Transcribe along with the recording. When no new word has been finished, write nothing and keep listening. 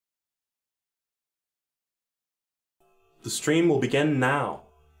The stream will begin now.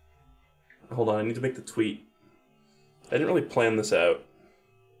 Hold on, I need to make the tweet. I didn't really plan this out.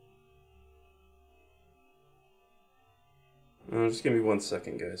 Just give me 1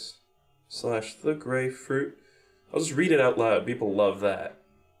 second, guys. / the grapefruit. I'll just read it out loud. People love that.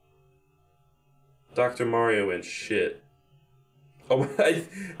 Dr. Mario and shit. Oh, I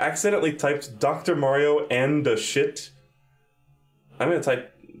accidentally typed Dr. Mario and a shit. I'm gonna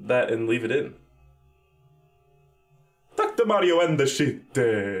type that and leave it in. Dr. Mario and the shit.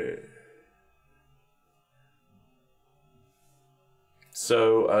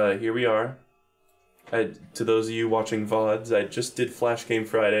 So, here we are. To those of you watching VODs, I just did Flash Game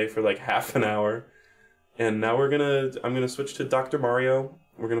Friday for like half an hour. And now I'm gonna switch to Dr. Mario.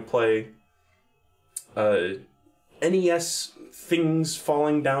 We're gonna play NES things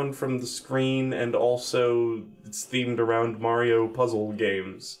falling down from the screen, and also it's themed around Mario puzzle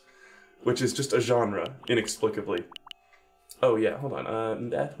games, which is just a genre, inexplicably. Oh yeah, hold on. I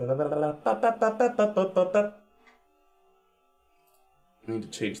need to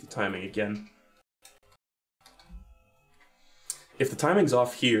change the timing again. If the timing's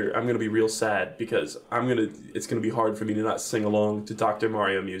off here, I'm gonna be real sad because it's gonna be hard for me to not sing along to Dr.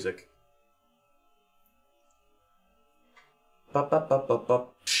 Mario music.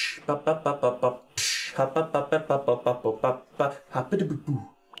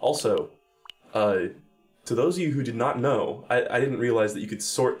 Also, to those of you who did not know, I didn't realize that you could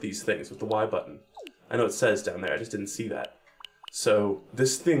sort these things with the Y button. I know it says down there, I just didn't see that. So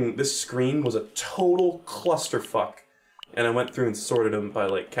this screen was a total clusterfuck. And I went through and sorted them by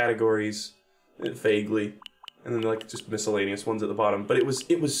like categories, vaguely, and then like just miscellaneous ones at the bottom. But it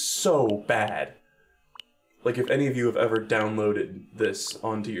was so bad. Like if any of you have ever downloaded this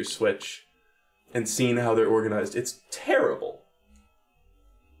onto your Switch and seen how they're organized, it's terrible.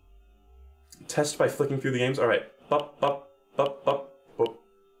 Test by flicking through the games. All right. Bup bup bup bup bup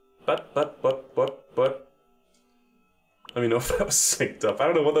bup bup bup bup bup. Let me know if that was synced up. I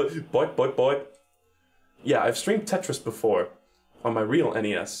don't know what the boy. Yeah, I've streamed Tetris before on my real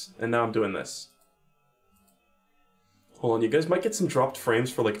NES, and now I'm doing this. Hold on, you guys might get some dropped frames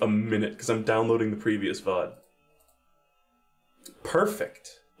for like a minute because I'm downloading the previous VOD.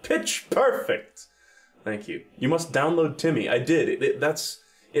 Perfect. Pitch perfect. Thank you. You must download Timmy. I did. It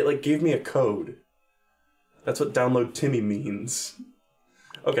like gave me a code. That's what download Timmy means.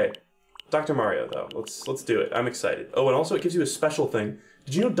 Okay, Dr. Mario though. Let's do it. I'm excited. Oh, and also it gives you a special thing.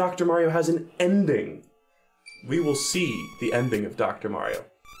 Did you know Dr. Mario has an ending? We will see the ending of Dr. Mario.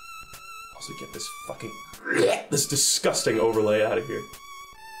 Also get this disgusting overlay out of here.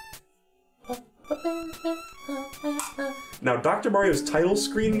 Now, Dr. Mario's title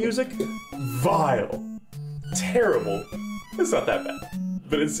screen music, vile. Terrible. It's not that bad,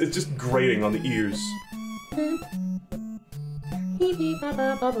 but it's just grating on the ears.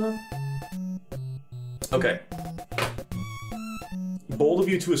 Okay. Bold of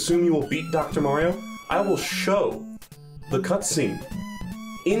you to assume you will beat Dr. Mario? I will show the cutscene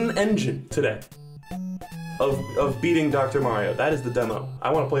in engine today of beating Dr. Mario. That is the demo.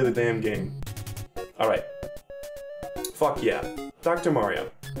 I want to play the damn game. Alright. Fuck yeah. Dr. Mario.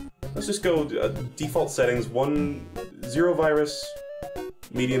 Let's just go default settings, 0 virus,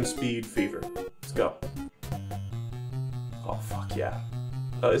 medium speed, fever. Let's go. Oh, fuck yeah.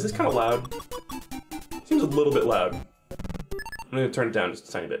 Is this kind of loud? Seems a little bit loud. I'm gonna turn it down just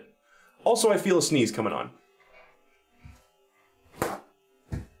a tiny bit. Also, I feel a sneeze coming on.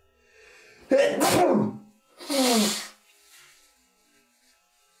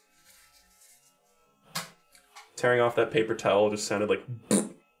 Tearing off that paper towel just sounded like...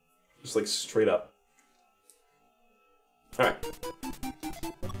 just like straight up. Alright.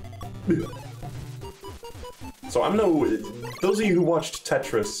 So I'm no... Those of you who watched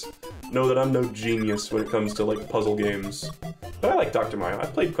Tetris know that I'm no genius when it comes to like puzzle games. But I like Dr. Mario.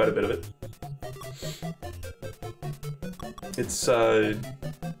 I've played quite a bit of it. It's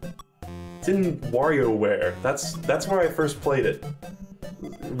in WarioWare. That's where I first played it.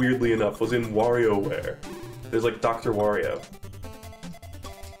 Weirdly enough, was in WarioWare. There's like Dr. Wario.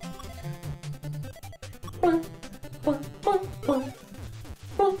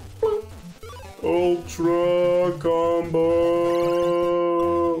 Ultra combo.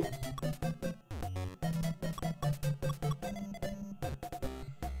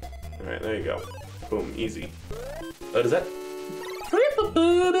 Alright, there you go. Boom, easy. Does that...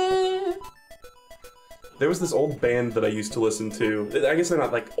 There was this old band that I used to listen to. I guess they're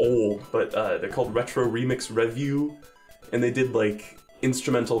not like old, but they're called Retro Remix Review, and they did like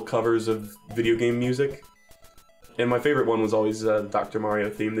instrumental covers of video game music. And my favorite one was always the Dr.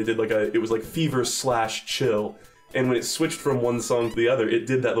 Mario theme. They did like it was like Fever / Chill, and when it switched from one song to the other, it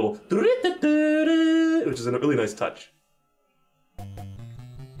did that little which is a really nice touch.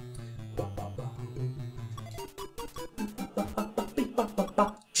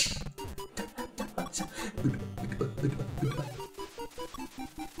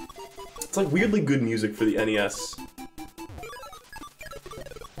 It's like weirdly good music for the NES.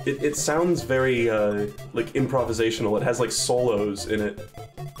 It sounds very, like, improvisational. It has, like, solos in it.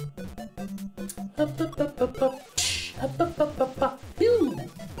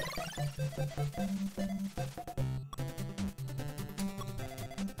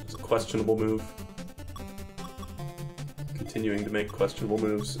 It's a questionable move. Continuing to make questionable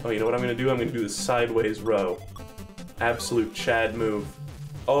moves. Oh, you know what I'm gonna do? I'm gonna do the sideways row. Absolute Chad move.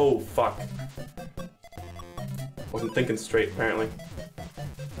 Oh, fuck. Wasn't thinking straight, apparently.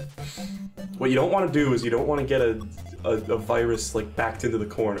 What you don't want to do is you don't want to get a virus, like, backed into the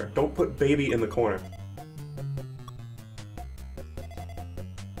corner. Don't put baby in the corner.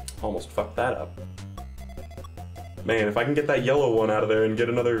 Almost fucked that up. Man, if I can get that yellow one out of there and get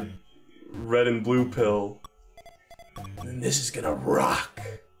another red and blue pill, then this is gonna rock.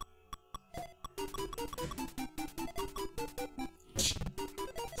 This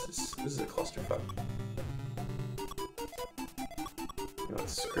is a clusterfuck. You know,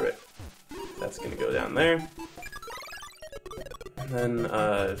 screw it. That's gonna go down there. And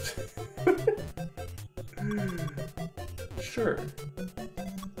then, sure.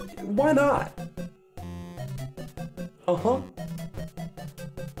 Why not? Uh-huh.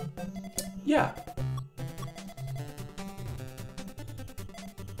 Yeah.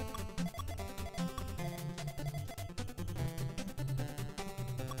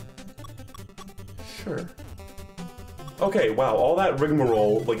 Sure. Okay, wow, all that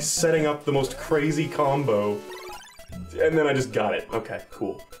rigmarole, like setting up the most crazy combo, and then I just got it. Okay,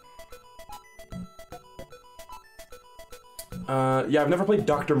 cool. Yeah, I've never played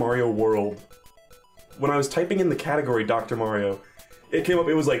Dr. Mario World. When I was typing in the category Dr. Mario, it came up,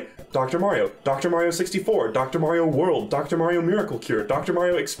 it was like, Dr. Mario 64, Dr. Mario World, Dr. Mario Miracle Cure, Dr.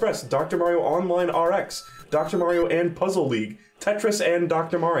 Mario Express, Dr. Mario Online RX, Dr. Mario and Puzzle League, Tetris and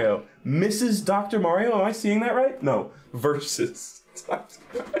Dr. Mario, Mrs. Dr. Mario, am I seeing that right? No, versus Dr.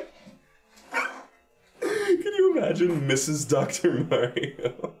 Mario. Can you imagine Mrs. Dr.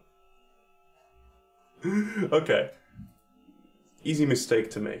 Mario? Okay. Easy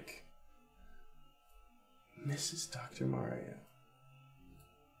mistake to make. Mrs. Dr. Mario.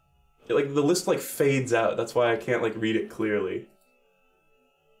 Like, the list, like, fades out. That's why I can't, like, read it clearly.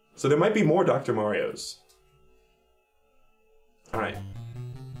 So there might be more Dr. Marios. Alright.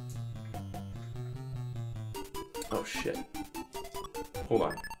 Oh, shit. Hold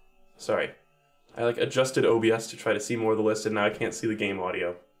on. Sorry. I, like, adjusted OBS to try to see more of the list, and now I can't see the game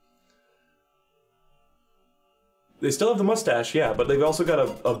audio. They still have the mustache, yeah, but they've also got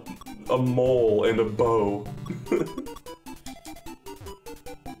a mole and a bow.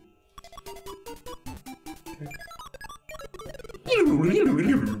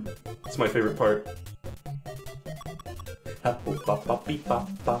 It's my favorite part.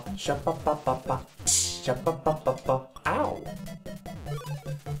 Ow!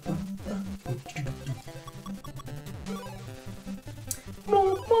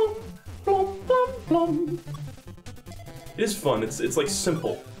 It is fun. It's like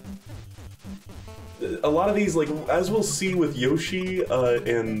simple. A lot of these, like, as we'll see with Yoshi,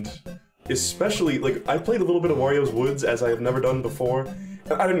 and especially, like, I played a little bit of Wario's Woods as I have never done before,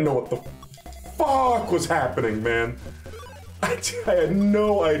 and I didn't know what the fuck was happening, man. I had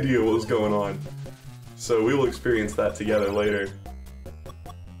no idea what was going on. So we will experience that together later.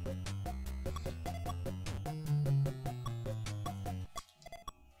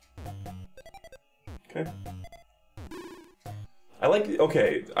 Okay.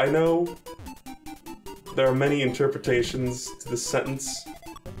 Okay, I know there are many interpretations to this sentence,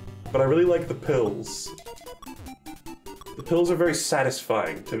 but I really like the pills. The pills are very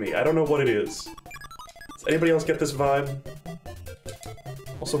satisfying to me. I don't know what it is. Does anybody else get this vibe?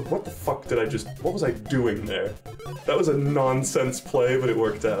 Also, what the fuck did I just... what was I doing there? That was a nonsense play, but it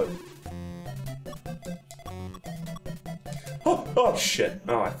worked out. Oh shit.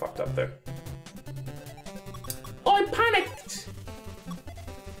 Oh, I fucked up there. I panicked!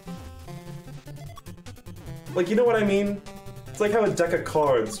 Like, you know what I mean? It's like how a deck of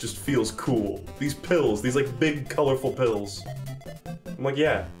cards just feels cool. These pills, these like big colorful pills. I'm like,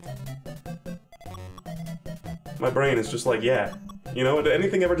 yeah. My brain is just like, yeah. You know, did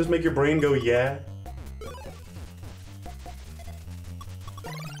anything ever just make your brain go, yeah?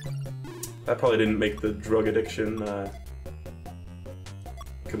 That probably didn't make the drug addiction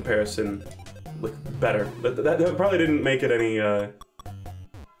comparison like better. That probably didn't make it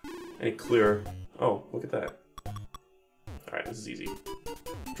any clearer. Oh, look at that. All right, this is easy.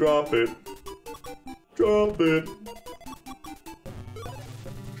 Drop it. Drop it.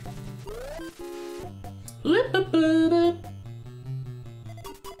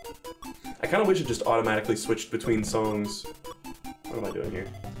 I kind of wish it just automatically switched between songs. What am I doing here?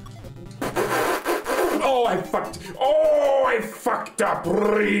 Oh, I fucked up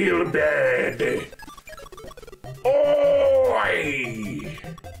real bad. Oh,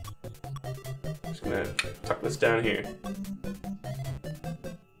 just gonna tuck this down here.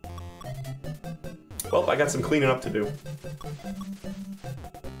 Well, I got some cleaning up to do.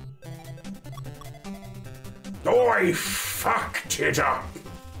 Oh, I fucked it up.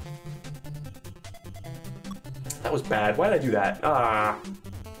 That was bad. Why did I do that? Ah.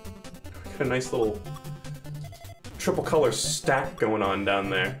 Got a nice little triple color stack going on down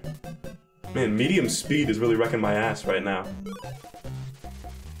there. Man, medium speed is really wrecking my ass right now.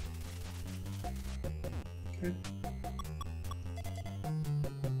 Okay.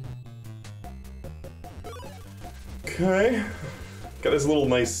 Okay. Got this little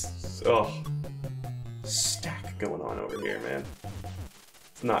nice, stack going on over here, man.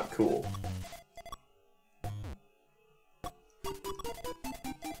 It's not cool.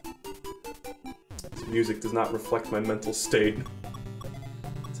 This music does not reflect my mental state.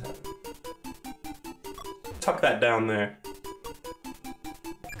 Tuck that down there.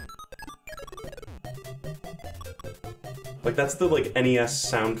 Like, that's the, like, NES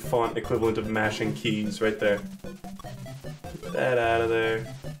sound font equivalent of mashing keys right there. Get that out of there.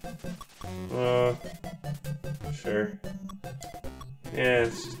 Sure. Yeah,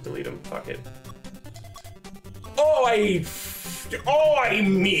 let's just delete them. Fuck it. Oh, I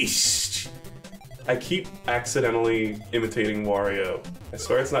missed! I keep accidentally imitating Wario. I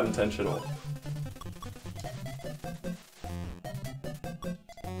swear it's not intentional.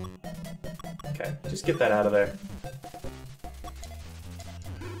 Okay, just get that out of there.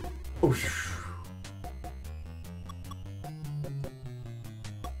 Oosh.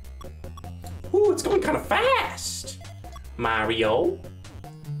 Ooh, it's going kind of fast! Mario!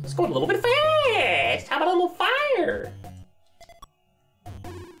 It's going a little bit fast! How about a little fire?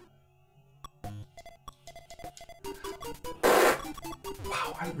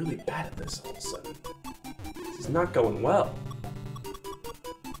 Wow, I'm really bad at this all of a sudden. This is not going well.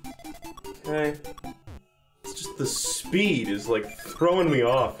 Okay. It's just the speed is like throwing me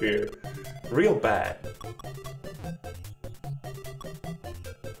off here. Real bad.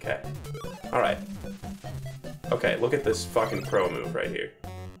 Okay. Alright. Okay, look at this fucking pro move right here.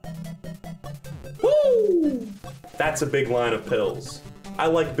 Woo! That's a big line of pills. I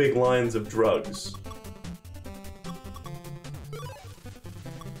like big lines of drugs.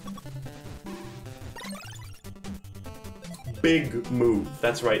 Big move.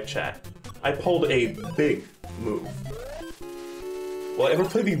 That's right, chat. I pulled a big move. Will I ever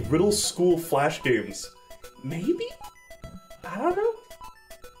play the Riddle School Flash games? Maybe? I don't know.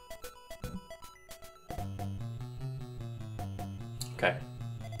 Okay.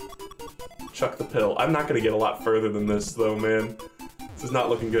 Chuck the pill. I'm not gonna get a lot further than this, though, man. This is not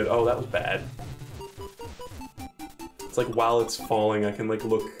looking good. Oh, that was bad. It's like while it's falling, I can like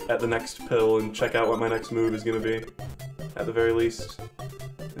look at the next pill and check out what my next move is gonna be. At the very least.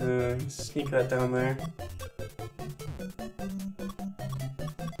 Sneak that down there.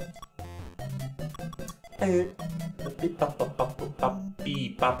 Yeah,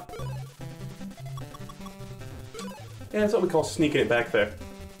 that's what we call sneaking it back there.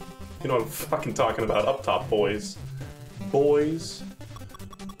 You know what I'm fucking talking about. Up top, boys. Boys.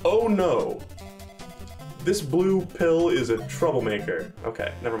 Oh no! This blue pill is a troublemaker.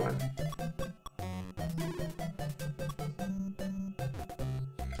 Okay, never mind.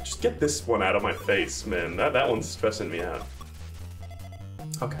 Just get this one out of my face, man. That one's stressing me out.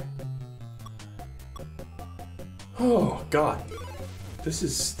 Okay. Oh, God. This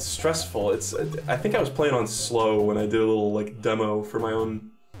is stressful. I think I was playing on slow when I did a little, like, demo for my own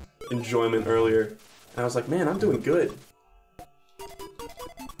enjoyment earlier. And I was like, man, I'm doing good.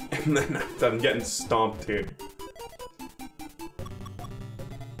 And then I'm getting stomped here.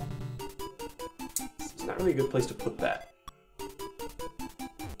 It's not really a good place to put that.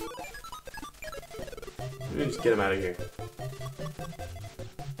 Let me just get him out of here.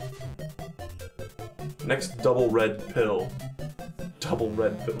 Next double red pill. Double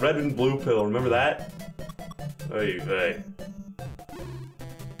red pill. Red and blue pill, remember that? Oy vey.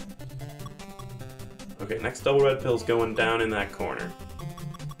 Okay, next double red pill's going down in that corner.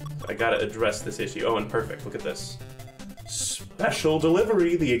 I gotta address this issue. Oh, and perfect. Look at this. Special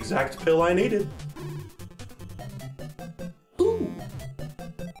delivery, the exact pill I needed. Ooh.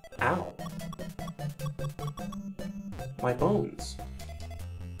 Ow. My bones.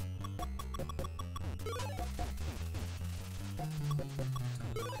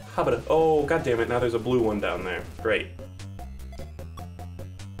 How about it? Oh, god damn it, now there's a blue one down there. Great.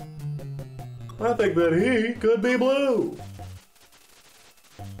 I think that he could be blue.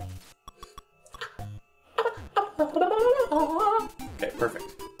 Okay, perfect.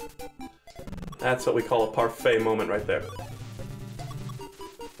 That's what we call a parfait moment right there.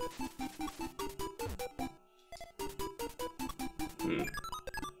 Might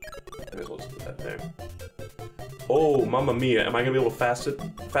as well just put that there. Oh, mamma mia. Am I gonna be able to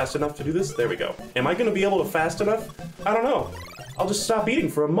fast enough to do this? There we go. Am I gonna be able to fast enough? I don't know. I'll just stop eating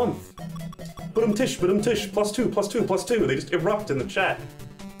for a month. But tish, +2, +2, +2. They just erupt in the chat.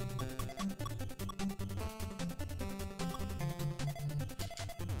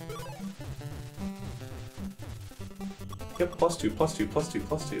 Yep, +2, +2, +2,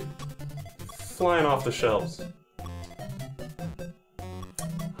 +2. Flying off the shelves.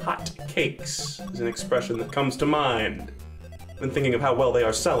 Hot cakes is an expression that comes to mind when thinking of how well they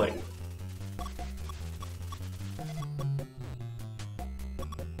are selling.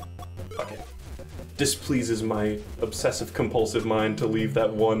 Fuck it. Displeases my obsessive-compulsive mind to leave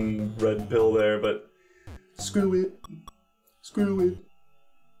that one red pill there, but screw it. Screw it.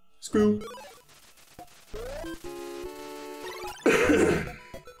 Screw.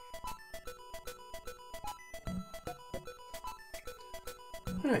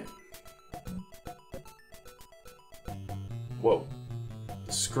 Alright. Whoa.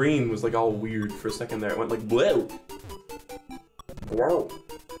 The screen was like all weird for a second there. It went like whoa. Wow.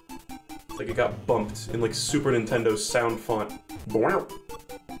 It's like it got bumped in like Super Nintendo sound font. Wow.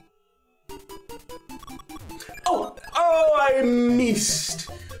 Oh! Oh, I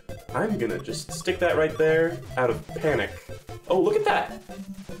missed! I'm gonna just stick that right there out of panic. Oh, look at that!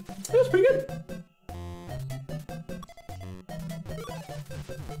 That was pretty good.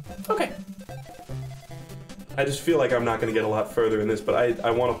 Okay. I just feel like I'm not gonna get a lot further in this, but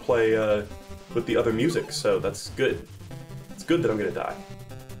I want to play with the other music, so that's good. It's good that I'm gonna die.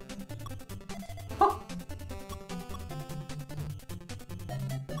 Huh.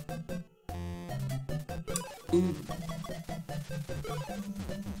 Ooh.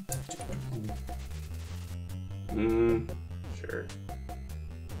 Sure.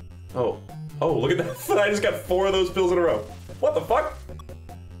 Oh. Oh, look at that. I just got 4 of those pills in a row. What the fuck?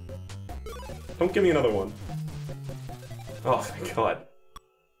 Don't give me another one. Oh, thank God.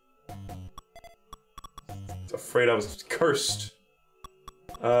 I was afraid I was cursed.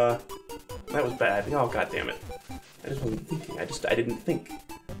 That was bad. Oh, God damn it. I just wasn't thinking. I didn't think.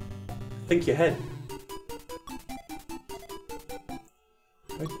 Think you had.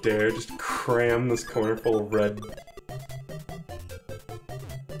 I dare just cram this corner full of red.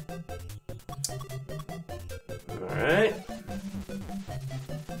 Alright.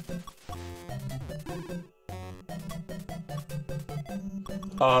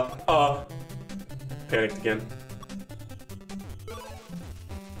 Panicked again.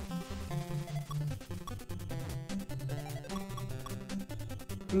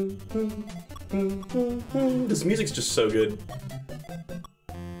 This music's just so good.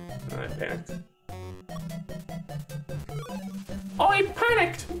 I panicked. Oh, I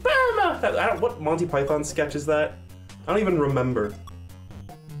panicked! Burma! What Monty Python sketch is that? I don't even remember.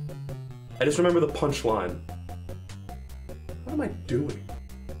 I just remember the punchline. What am I doing?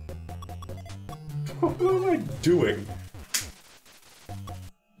 What am I doing?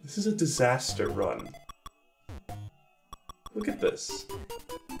 This is a disaster run. Look at this.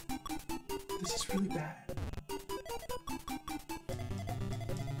 This is really bad.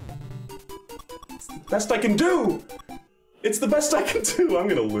 It's the best I can do! It's the best I can do! I'm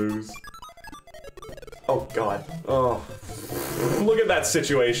gonna lose. Oh God. Oh. Look at that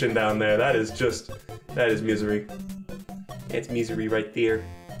situation down there. That is just... that is misery. It's misery right there.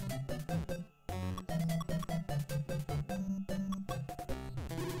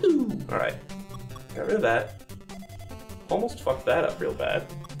 Alright. Got rid of that. Almost fucked that up real bad.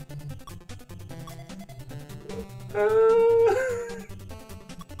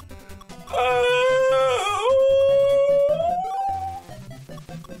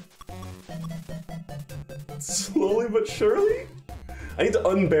 Slowly but surely? I need to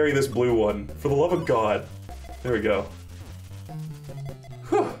unbury this blue one. For the love of God. There we go.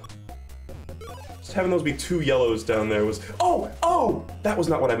 Whew. Just having those be 2 yellows down there was... Oh! Oh! That was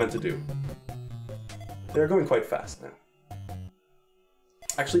not what I meant to do. They're going quite fast now.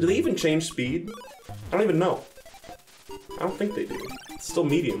 Actually, do they even change speed? I don't even know. I don't think they do. It's still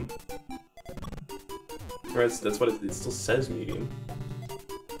medium. Or that's what it still says medium.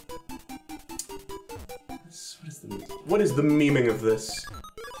 What is the memeing of this?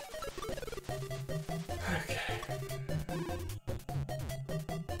 Okay.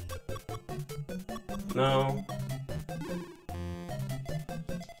 No.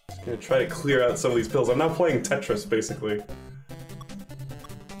 Just gonna try to clear out some of these pills. I'm now playing Tetris, basically.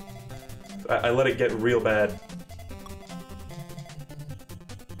 I let it get real bad.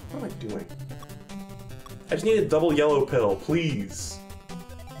 What am I doing? I just need a double yellow pill, please.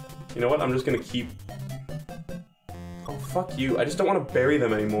 You know what? I'm just gonna keep... Oh, fuck you. I just don't want to bury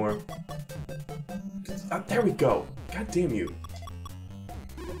them anymore. There we go. God damn you.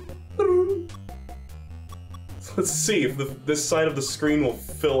 Let's see if this side of the screen will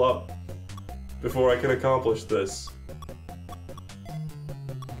fill up before I can accomplish this.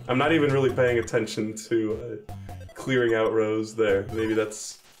 I'm not even really paying attention to clearing out rows there. Maybe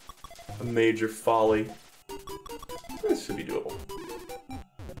that's a major folly. This should be doable.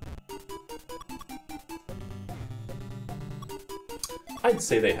 I'd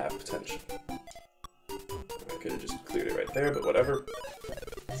say they have potential. I could have just cleared it right there, but whatever.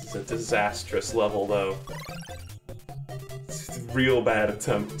 This is a disastrous level, though. It's a real bad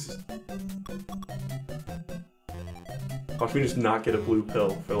attempt. Watch me just not get a blue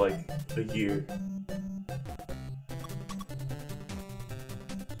pill for like a year.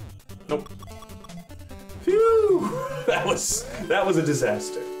 Nope. Phew! That was a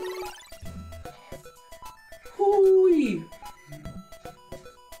disaster. Hooey!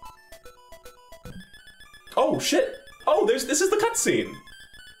 Oh shit! Oh, this is the cutscene.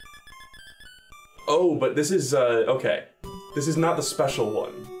 Oh, but this is okay. This is not the special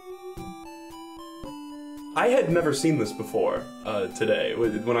one. I had never seen this before today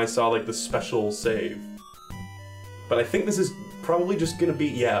when I saw like the special save. But I think this is probably just gonna be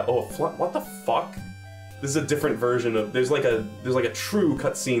what the fuck? This is a different version of there's like a true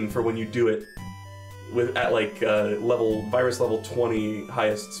cutscene for when you do it at like virus level 20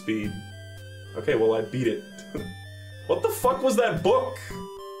 highest speed. Okay, well I beat it. What the fuck was that book?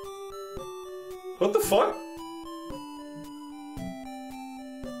 What the fuck?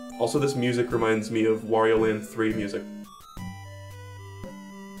 Also, this music reminds me of Wario Land 3 music.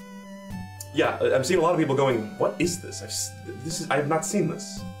 Yeah, I'm seeing a lot of people going, what is this? I have not seen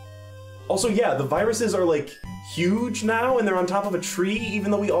this. Also, yeah, the viruses are like huge now and they're on top of a tree even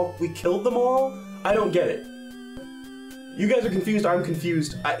though we killed them all? I don't get it. You guys are confused, I'm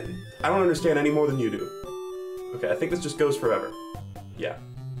confused. I don't understand any more than you do. Okay, I think this just goes forever. Yeah.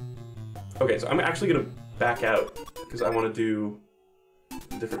 Okay, so I'm actually gonna back out because I want to do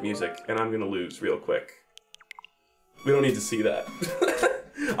different music, and I'm gonna lose real quick. We don't need to see that.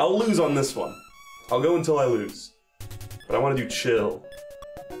 I'll lose on this one. I'll go until I lose. But I want to do chill.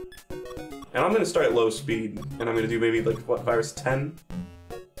 And I'm gonna start at low speed, and I'm gonna do maybe like, what, virus 10?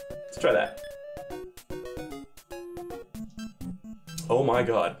 Let's try that. Oh my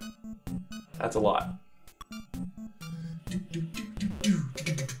god. That's a lot.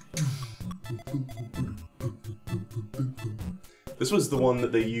 This was the one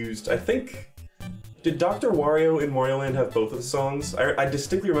that they used, I think... Did Dr. Wario in Wario Land have both of the songs? I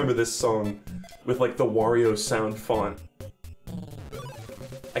distinctly remember this song with like the Wario sound font.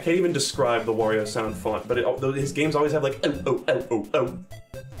 I can't even describe the Wario sound font, but his games always have like oh oh oh oh oh.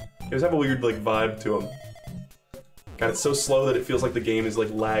 They always have a weird like vibe to them. God, it's so slow that it feels like the game is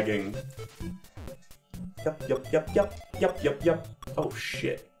like lagging. Yup, yup, yup, yup, yup, yup, yup. Oh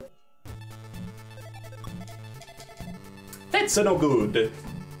shit. That's no good.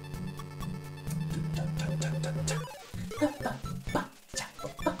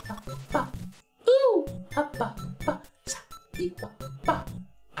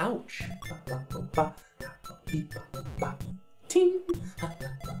 Ouch.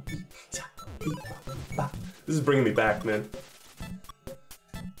 This is bringing me back, man.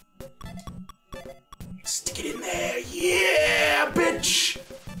 Stick it in there, yeah, bitch!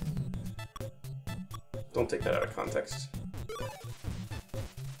 Don't take that out of context.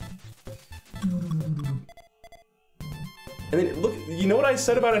 And then, look, you know what I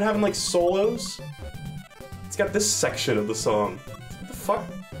said about it having, like, solos? It's got this section of the song. What the fuck?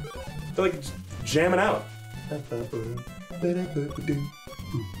 They're, like, jamming out.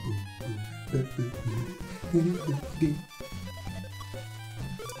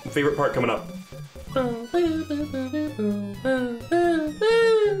 Favorite part coming up.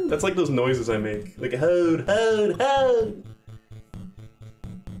 That's like those noises I make. Like, hold, hold, hold!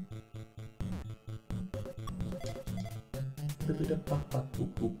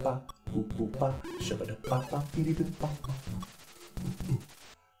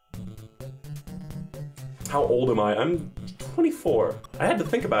 How old am I? I'm 24. I had to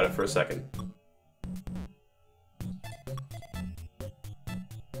think about it for a second.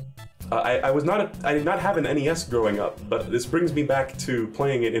 I did not have an NES growing up, but this brings me back to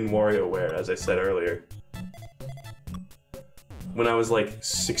playing it in WarioWare, as I said earlier. When I was like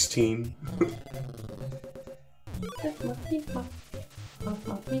 16.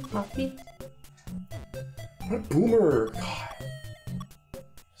 What boomer! God.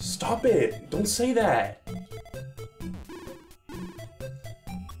 Stop it! Don't say that!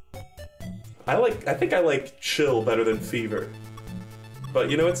 I think I like Chill better than Fever. But,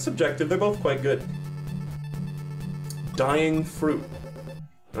 you know, it's subjective. They're both quite good. Dying Fruit.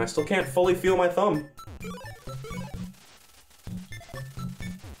 And I still can't fully feel my thumb.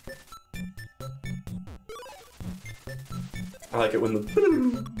 I like it when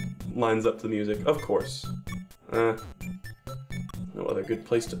the lines up to the music, of course. No other good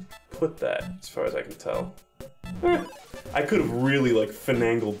place to put that, as far as I can tell. I could have really, like,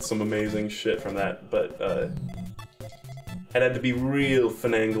 finangled some amazing shit from that, but, I'd had to be real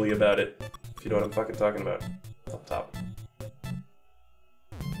finangly about it, if you know what I'm fucking talking about. Up top.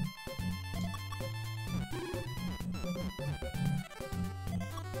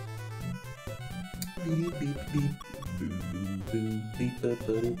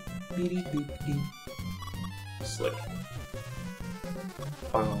 Slick.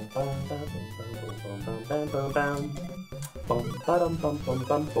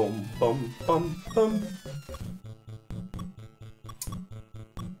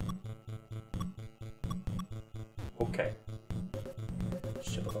 Okay.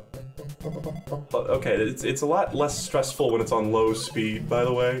 Okay, it's a lot less stressful when it's on low speed, by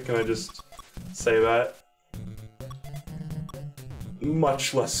the way. Can I just say that?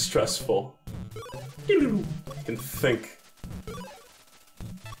 Much less stressful. You can think.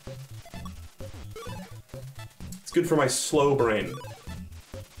 It's good for my slow brain.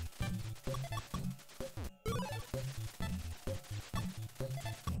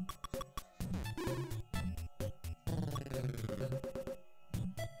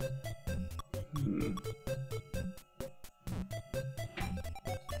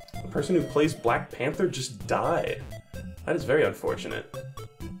 The person who plays Black Panther just died. That is very unfortunate.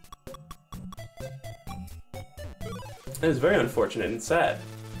 That is very unfortunate and sad.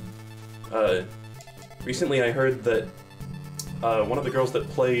 Recently I heard that one of the girls that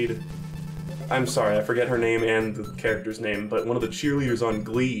played... I'm sorry, I forget her name and the character's name, but one of the cheerleaders on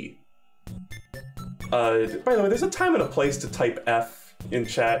Glee. By the way, there's a time and a place to type F in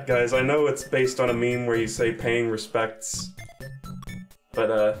chat, guys. I know it's based on a meme where you say paying respects,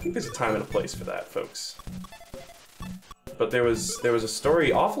 but I think there's a time and a place for that, folks. But there was a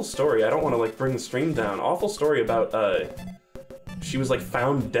story, awful story, I don't want to like bring the stream down, awful story about, she was like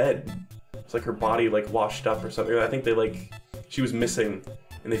found dead. It's like her body like washed up or something. I think they like, she was missing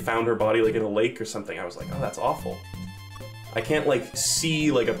and they found her body like in a lake or something. I was like, oh, that's awful. I can't like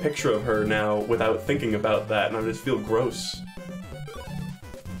see like a picture of her now without thinking about that and I just feel gross.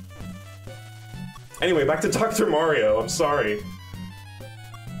 Anyway, back to Dr. Mario, I'm sorry.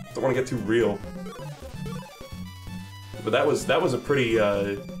 Don't want to get too real. But that was a pretty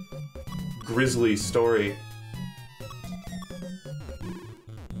grisly story.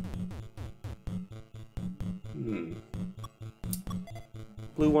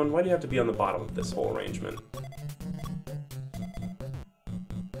 Blue one, why do you have to be on the bottom of this whole arrangement?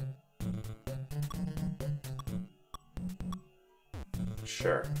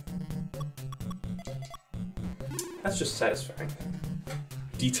 Sure. That's just satisfying.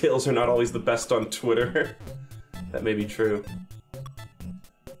 Details are not always the best on Twitter. That may be true.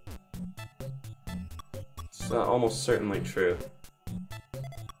 It's almost certainly true.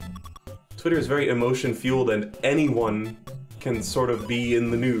 Twitter is very emotion-fueled and anyone can sort of be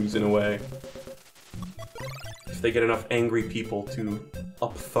in the news in a way. If they get enough angry people to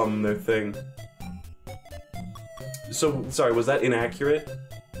up-thumb their thing. So, sorry, was that inaccurate?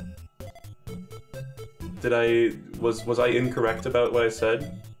 Was I incorrect about what I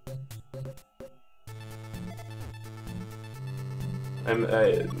said? I'm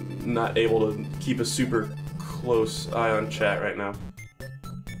not able to keep a super close eye on chat right now.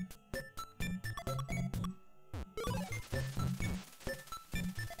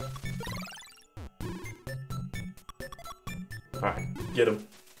 Alright, get him.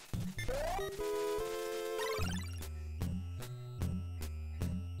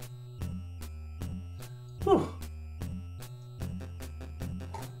 Whew.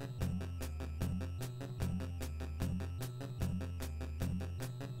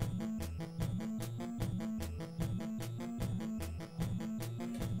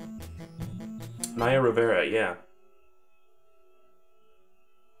 Naya Rivera, yeah.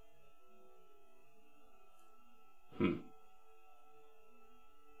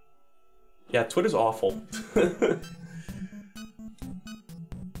 Yeah, Twitter's awful.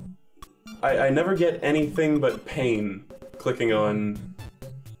 I never get anything but pain clicking on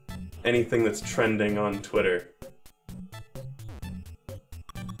anything that's trending on Twitter.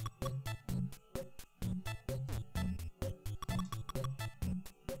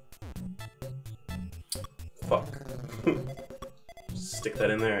 Fuck. Stick that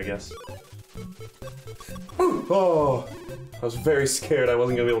in there, I guess. Oh, I was very scared I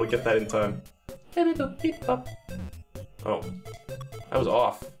wasn't gonna be able to get that in time. Oh, that was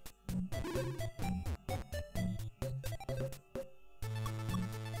off.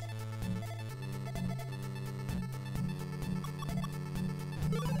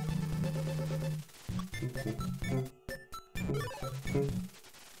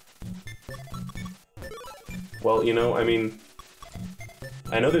 Well, you know, I mean,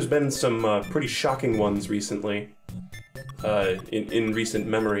 I know there's been some pretty shocking ones recently, in recent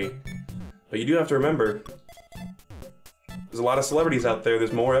memory, but you do have to remember, there's a lot of celebrities out there,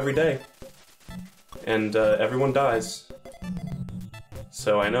 there's more every day, and everyone dies.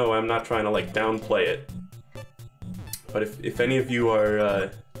 So I know I'm not trying to, like, downplay it, but if any of you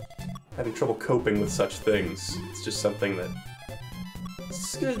are having trouble coping with such things, it's just something that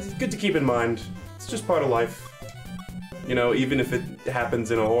it's good to keep in mind. It's just part of life. You know, even if it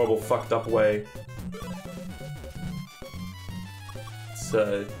happens in a horrible, fucked up way. It's,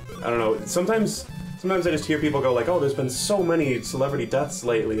 I don't know, sometimes I just hear people go like, oh, there's been so many celebrity deaths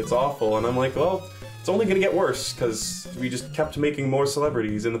lately, it's awful, and I'm like, well, it's only gonna get worse, because we just kept making more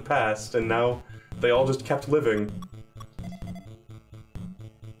celebrities in the past, and now they all just kept living.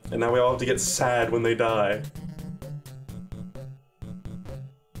 And now we all have to get sad when they die.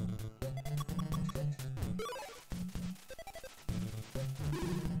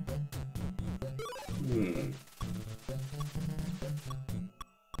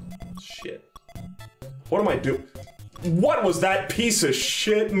 Shit. What am I doing? What was that piece of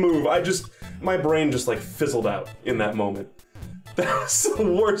shit move? My brain just like fizzled out in that moment. That's the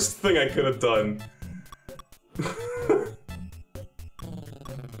worst thing I could have done.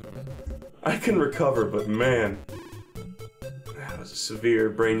 I can recover, but man, that was a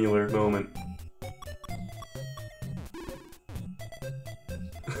severe brainular moment.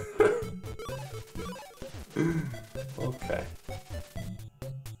 Okay.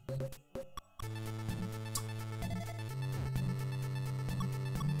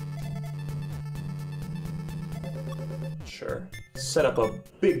 Sure. Set up a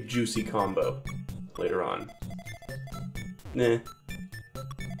big juicy combo later on. Nah.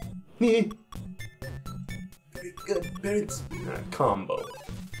 Nah. Good parents. Combo.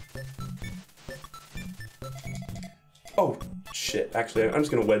 Oh, shit. Actually, I'm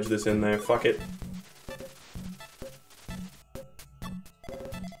just gonna wedge this in there. Fuck it.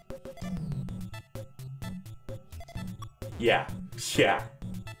 Yeah. Yeah.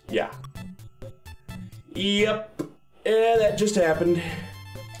 Yeah. Yep. Yeah, that just happened.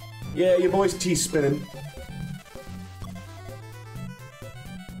 Yeah, your boy's T-spinning.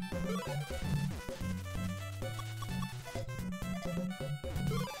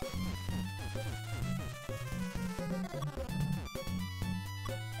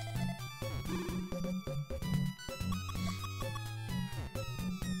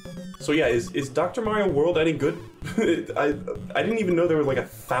 So yeah, is Dr. Mario World any good? I didn't even know there were like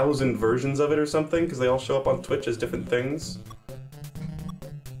 1,000 versions of it or something, because they all show up on Twitch as different things.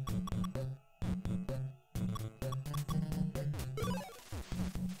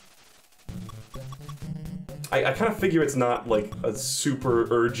 I kind of figure it's not like a super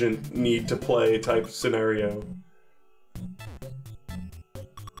urgent need to play type scenario.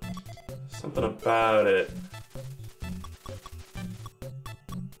 Something about it.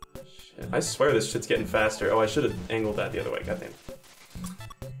 I swear this shit's getting faster. Oh, I should have angled that the other way. Goddamn.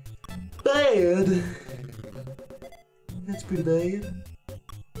 Bad. That's pretty bad.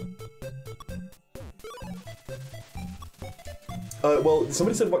 Well,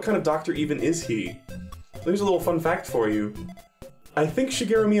 somebody said, what kind of doctor even is he? There's a little fun fact for you. I think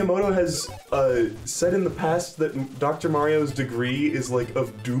Shigeru Miyamoto has said in the past that Dr. Mario's degree is like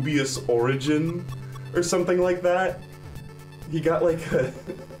of dubious origin or something like that. He got like a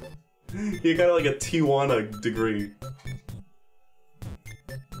Tijuana degree.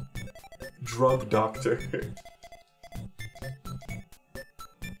 Drug doctor.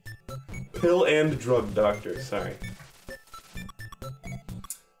 Pill and drug doctor, sorry.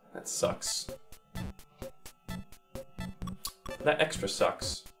 That sucks. That extra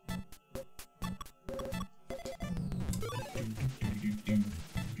sucks.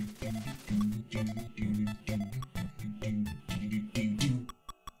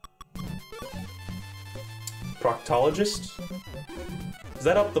 proctologist? Is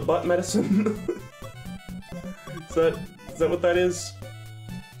that up the butt medicine? Is that what that is?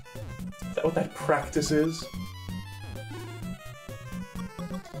 Is that what that practice is?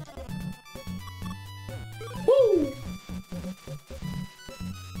 Woo!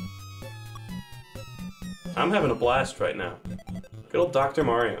 I'm having a blast right now. Good old Dr.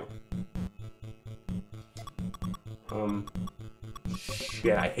 Mario.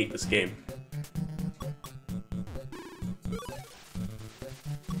 Shit, I hate this game.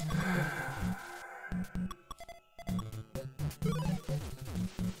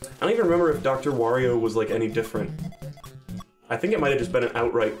 I don't even remember if Dr. Wario was, like, any different. I think it might have just been an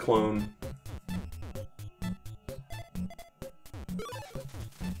outright clone.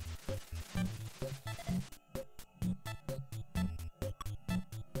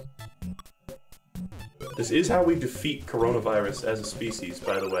 This is how we defeat coronavirus as a species,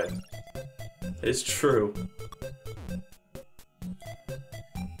 by the way. It's true.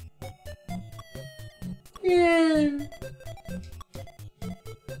 Yeah.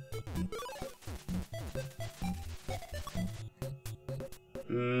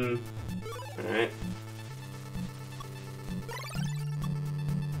 Alright.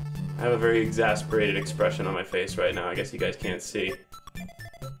 I have a very exasperated expression on my face right now. I guess you guys can't see.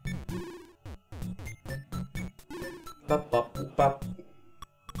 Bop bop boop bop.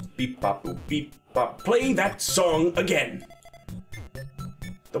 Beep bop boop beep bop. Play that song again!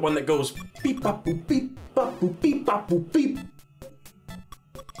 The one that goes beep bop boop beep bop boop beep bop boop beep.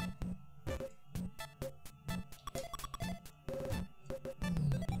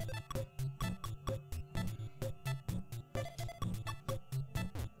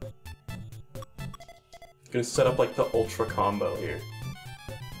 Gonna set up like the ultra combo here.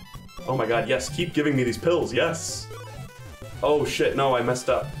 Oh my god, yes, keep giving me these pills, yes! Oh shit, no, I messed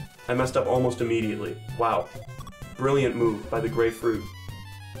up. I messed up almost immediately. Wow. Brilliant move by the grapefruit.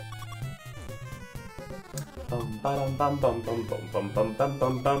 Bum bum bum bum bum bum bum bum bum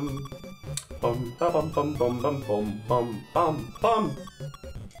bum bum bum bum bum bum bum bum bum bum bum.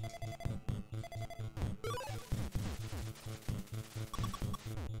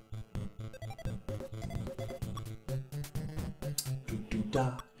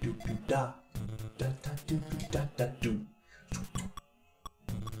 Da do do da da da do do da da do.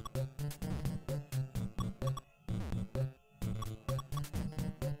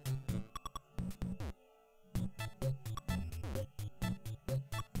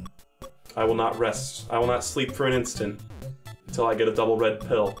 I will not rest. I will not sleep for an instant until I get a double red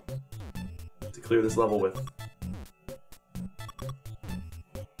pill to clear this level with.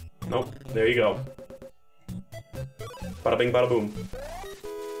 Nope. There you go. Bada bing, bada boom.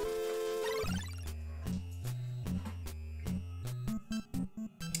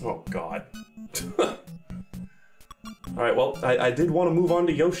 Oh, God. Alright, well, I did want to move on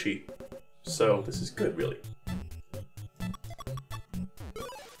to Yoshi. So, this is good, really.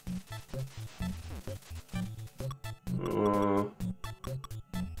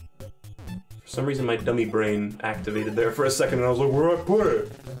 For some reason, my dummy brain activated there for a second, and I was like, where do I put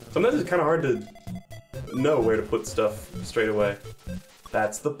it? Sometimes it's kind of hard to know where to put stuff straight away.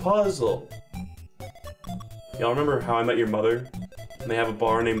 That's the puzzle. Y'all remember How I Met Your Mother? And they have a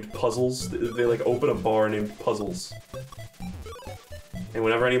bar named Puzzles. They like open a bar named Puzzles. And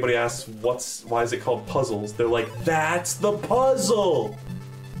whenever anybody asks why is it called Puzzles, they're like, that's the puzzle!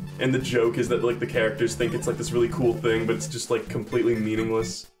 And the joke is that like the characters think it's like this really cool thing, but it's just like completely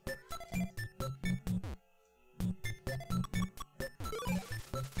meaningless.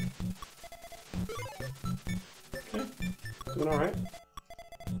 Okay, doing alright.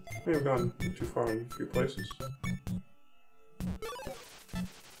 Maybe we've gone too far in a few places.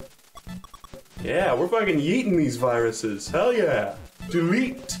 Yeah, we're fucking yeeting these viruses. Hell yeah!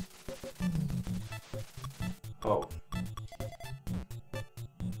 Delete! Oh.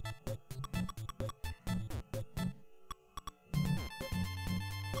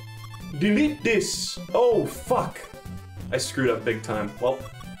 Delete this! Oh, fuck! I screwed up big time. Well.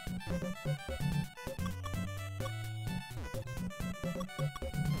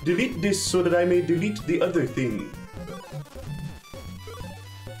 Delete this so that I may delete the other thing.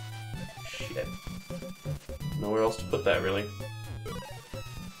 Shit. Nowhere else to put that, really.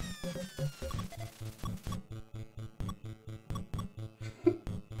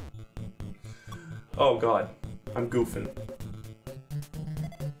 Oh god. I'm goofing.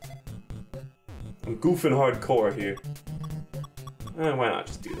 I'm goofing hardcore here. Why not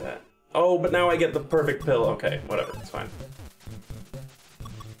just do that? Oh, but now I get the perfect pill. Okay, whatever, it's fine.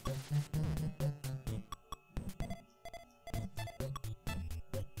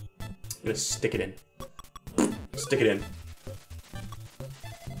 I'm gonna stick it in. Stick it in.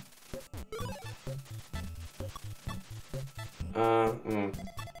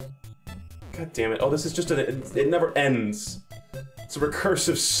 God damn it. Oh, this is just it never ends. It's a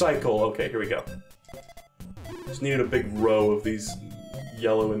recursive cycle. Okay, here we go. Just needed a big row of these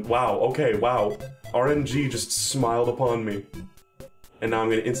yellow and... Wow, okay, wow. RNG just smiled upon me. And now I'm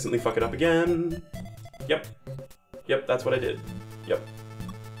gonna instantly fuck it up again. Yep. Yep, that's what I did. Yep.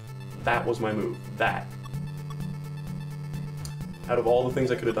 That was my move. That. Out of all the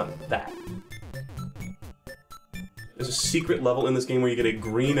things I could have done, that. There's a secret level in this game where you get a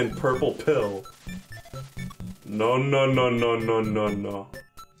green and purple pill. No, no, no, no, no, no, no.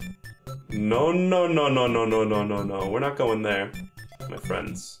 No, no, no, no, no, no, no, no, no. We're not going there, my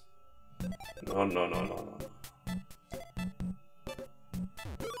friends. No, no, no, no, no.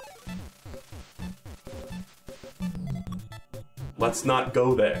 Let's not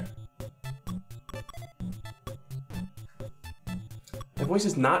go there. My voice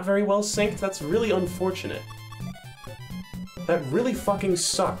is not very well synced? That's really unfortunate. That really fucking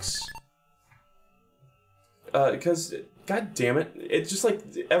sucks. Because, god damn it, it's just like,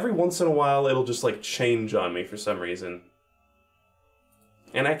 every once in a while it'll just like change on me for some reason.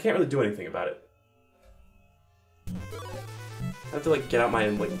 And I can't really do anything about it. I have to like get out my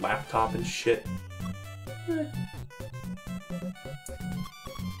like laptop and shit. It's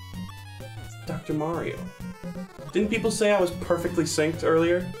Dr. Mario. Didn't people say I was perfectly synced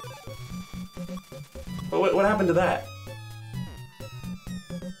earlier? What happened to that?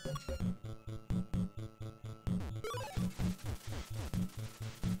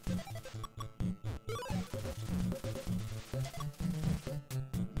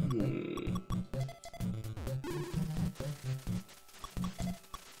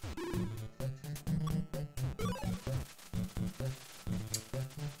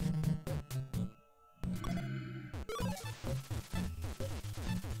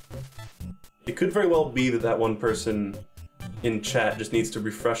 It could very well be that that one person in chat just needs to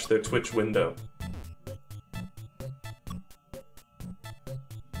refresh their Twitch window.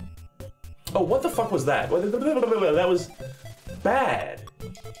 Oh, what the fuck was that? That was bad.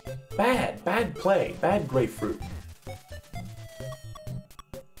 Bad play. Bad grapefruit.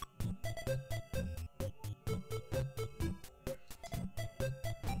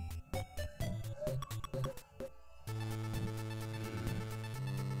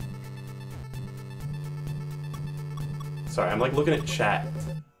 Sorry, I'm like looking at chat.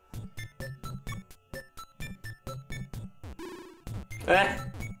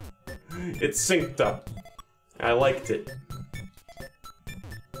 It's synced up. I liked it.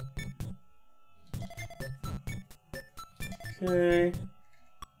 Okay.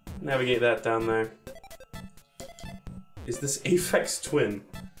 Navigate that down there. Is this Aphex Twin?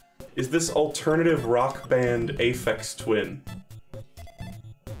 Is this alternative rock band Aphex Twin?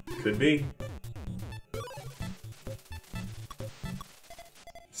 Could be.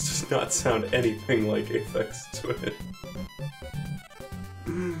 This does not sound anything like Aphex Twin.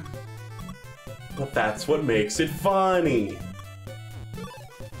 But that's what makes it funny!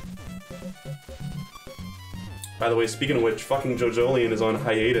 By the way, speaking of which, fucking JoJolion is on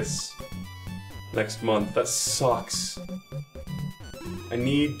hiatus next month. That sucks. I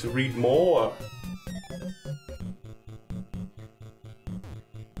need to read more.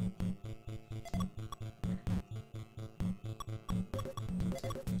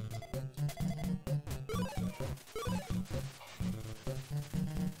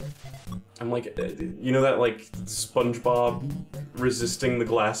 I'm like, you know that like SpongeBob resisting the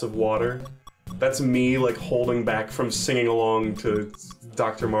glass of water? That's me like holding back from singing along to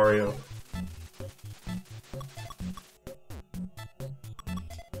Dr. Mario.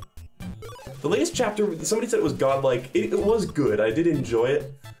 The latest chapter, somebody said it was godlike. It was good, I did enjoy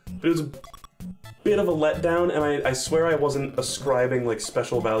it, but it was a bit of a letdown, and I swear I wasn't ascribing like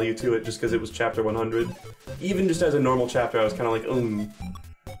special value to it just because it was chapter 100. Even just as a normal chapter, I was kind of like,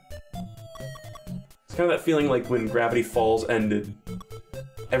 It's kind of that feeling like when Gravity Falls ended.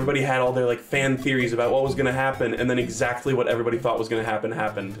 Everybody had all their like fan theories about what was gonna happen, and then exactly what everybody thought was gonna happen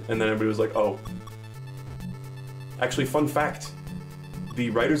happened, and then everybody was like, oh. Actually, fun fact. The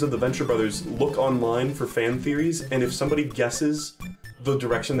writers of the Venture Brothers look online for fan theories, and if somebody guesses the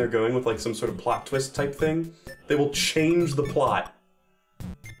direction they're going with like some sort of plot twist type thing, they will change the plot.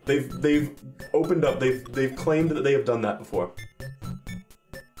 They've opened up, they've claimed that they have done that before.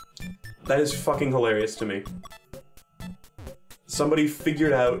 That is fucking hilarious to me. Somebody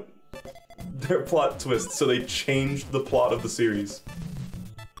figured out their plot twist, so they changed the plot of the series.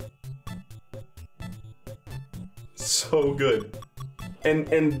 So good. And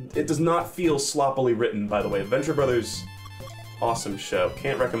it does not feel sloppily written, by the way. Venture Brothers, awesome show.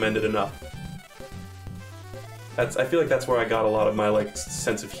 Can't recommend it enough. I feel like that's where I got a lot of my, like,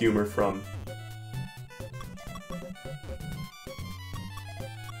 sense of humor from.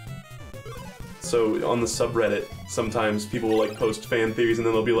 So, on the subreddit, sometimes people will, like, post fan theories and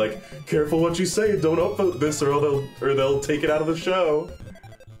then they'll be like, careful what you say, don't upvote this or they'll take it out of the show.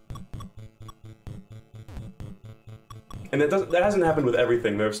 And that hasn't happened with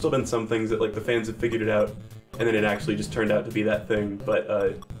everything. There have still been some things that, like, the fans have figured it out, and then it actually just turned out to be that thing, but,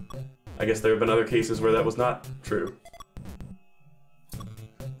 I guess there have been other cases where that was not true. What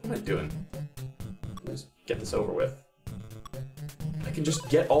am I doing? Let's get this over with. I can just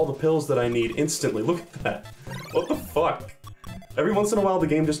get all the pills that I need instantly. Look at that. What the fuck? Every once in a while the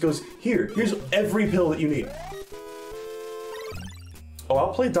game just goes, here's every pill that you need. Oh,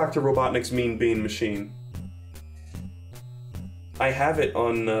 I'll play Dr. Robotnik's Mean Bean Machine. I have it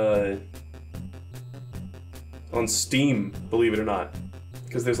on Steam, believe it or not.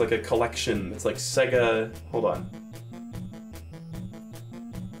 Because there's like a collection. It's like Sega... Hold on.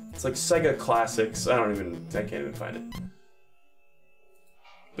 It's like Sega Classics. I can't even find it.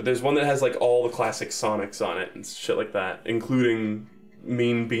 But there's one that has like all the classic Sonics on it and shit like that, including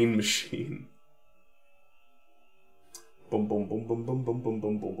Mean Bean Machine. Boom, boom, boom, boom, boom, boom, boom,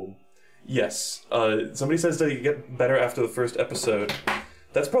 boom, boom, boom. Yes. Somebody says that you get better after the first episode.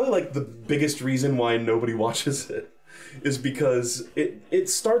 That's probably like the biggest reason why nobody watches it, is because it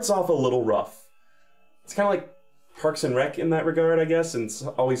starts off a little rough. It's kind of like Parks and Rec in that regard, I guess, and It's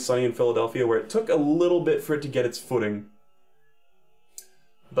Always Sunny in Philadelphia, where it took a little bit for it to get its footing.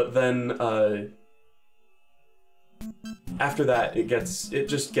 But then, after that, it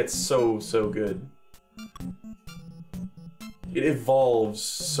just gets so good. It evolves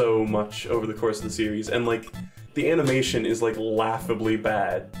so much over the course of the series, and like, the animation is like laughably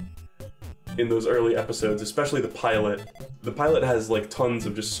bad in those early episodes, especially the pilot. The pilot has like tons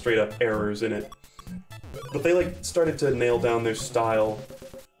of just straight up errors in it. But they like started to nail down their style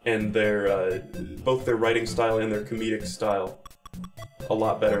and their, both their writing style and their comedic style a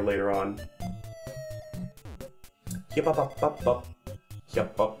lot better later on. Yip-up-up-up-up.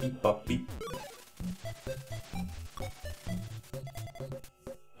 Yip-up-beep-up-beep.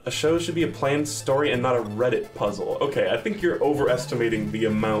 A show should be a planned story and not a Reddit puzzle. Okay, I think you're overestimating the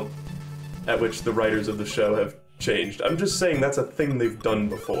amount at which the writers of the show have changed. I'm just saying that's a thing they've done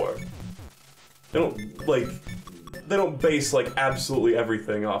before. They don't base, like, absolutely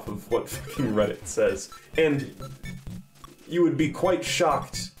everything off of what fucking Reddit says. And you would be quite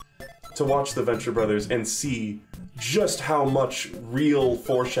shocked to watch the Venture Brothers and see just how much real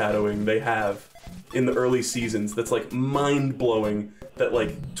foreshadowing they have in the early seasons that's, like, mind-blowing that,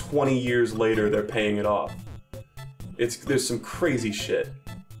 like, 20 years later they're paying it off. There's some crazy shit.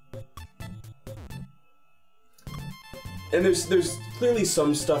 And there's clearly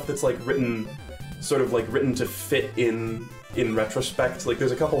some stuff that's, like, written to fit in retrospect. Like,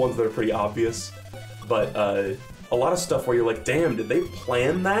 there's a couple ones that are pretty obvious, but, a lot of stuff where you're like, damn, did they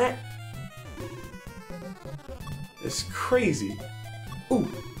plan that? It's crazy. Ooh.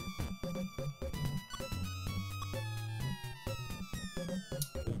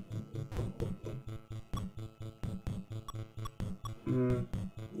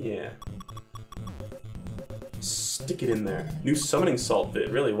 Yeah. Stick it in there. New summoning salt vid.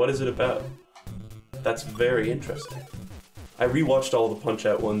 Really, what is it about? That's very interesting. I rewatched all the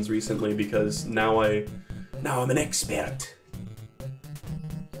Punch-Out ones recently because now I'm an expert.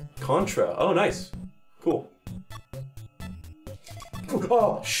 Contra. Oh, nice. Cool.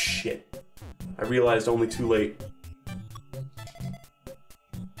 Oh, shit. I realized only too late.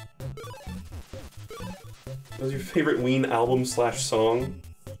 What was your favorite Ween album / song?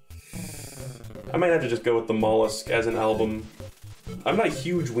 I might have to just go with The Mollusk as an album. I'm not a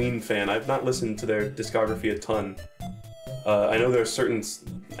huge Ween fan. I've not listened to their discography a ton. I know there are certain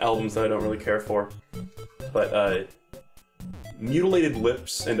albums that I don't really care for. But, Mutilated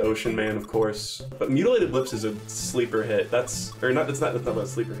Lips and Ocean Man, of course. But Mutilated Lips is a sleeper hit. That's not what a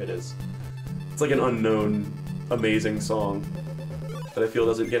sleeper hit is. It's like an unknown, amazing song that I feel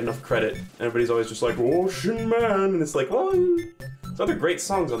doesn't get enough credit. Everybody's always just like, Ocean Man, and it's like, well, there's other great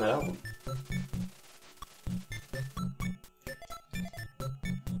songs on that album.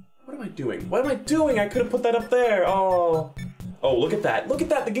 What am I doing? What am I doing? I could have put that up there. Oh. Oh, look at that. Look at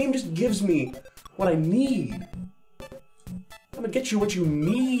that. The game just gives me what I need. I'm gonna get you what you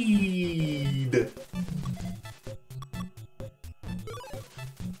need.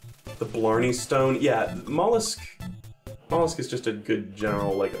 The Blarney Stone. Yeah, Mollusk is just a good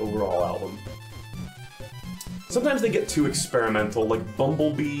general, like, overall album. Sometimes they get too experimental, like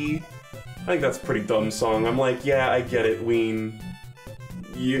Bumblebee. I think that's a pretty dumb song. I'm like, yeah, I get it, Ween.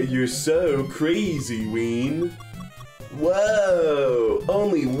 You're so crazy, Ween. Whoa!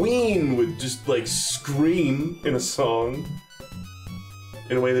 Only Ween would just, like, scream in a song.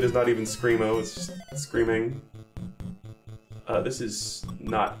 In a way that is not even screamo, it's just screaming. This is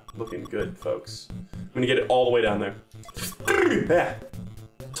not looking good, folks. I'm gonna get it all the way down there. Ah.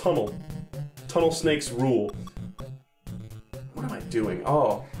 Tunnel. Tunnel snakes rule. What am I doing?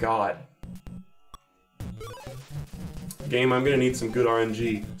 Oh, God. Game, I'm gonna need some good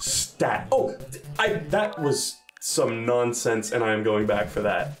RNG. Stat. Oh, that was some nonsense, and I am going back for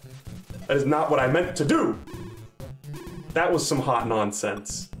that. That is not what I meant to do! That was some hot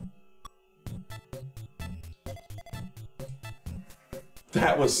nonsense.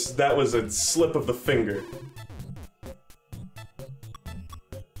 That was a slip of the finger.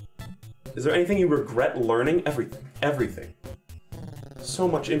 Is there anything you regret learning? Everything. Everything. So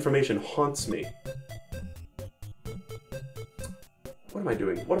much information haunts me. What am I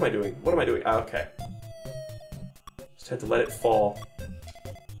doing? What am I doing? What am I doing? Ah, okay. Just had to let it fall.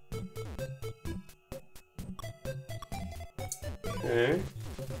 Okay.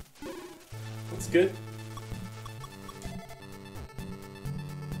 That's good.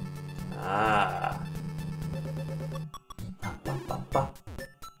 Ah.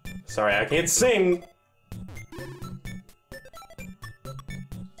 Sorry, I can't sing!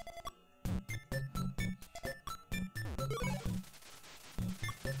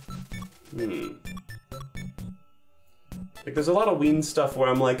 Like, there's a lot of Ween stuff where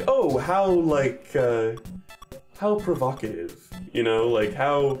I'm like, oh, how, like, how provocative, you know? Like,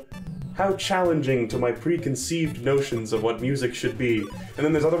 how challenging to my preconceived notions of what music should be. And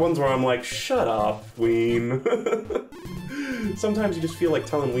then there's other ones where I'm like, shut up, Ween. Sometimes you just feel like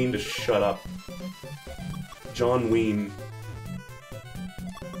telling Ween to shut up. John Ween.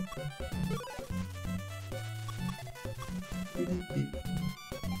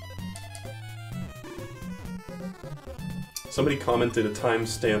 Somebody commented a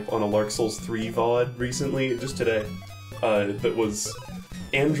timestamp on a Lark Souls 3 VOD recently, just today, that was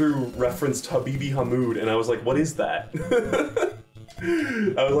Andrew referenced Habibi Hamoud, and I was like, what is that?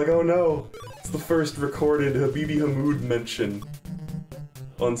 I was like, oh no, it's the first recorded Habibi Hamoud mention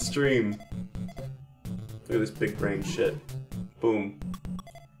on stream. Look at this big brain shit. Boom.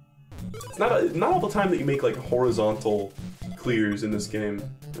 It's not all the time that you make like horizontal clears in this game.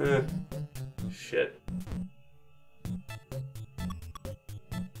 Shit.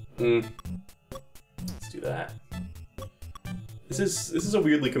 Let's do that. This is a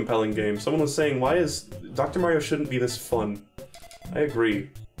weirdly compelling game. Someone was saying, why is Dr. Mario shouldn't be this fun? I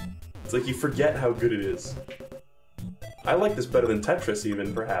agree. It's like you forget how good it is. I like this better than Tetris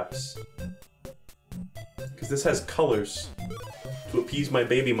even, perhaps. Because this has colors to appease my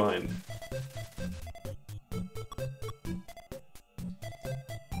baby mind.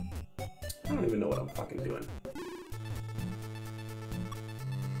 I don't even know what I'm fucking doing.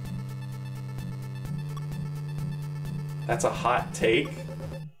 That's a hot take?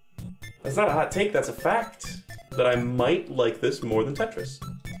 That's not a hot take, that's a fact. That I might like this more than Tetris.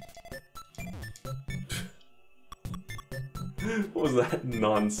 What was that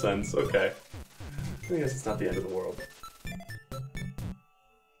nonsense? Okay. I guess it's not the end of the world.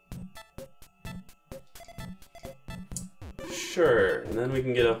 Sure, and then we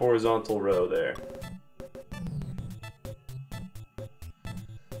can get a horizontal row there.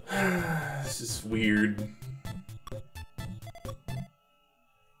 This is weird.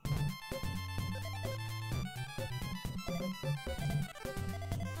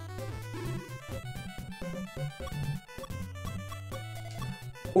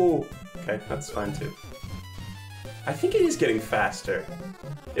 Oh, okay, that's fine too. I think it is getting faster.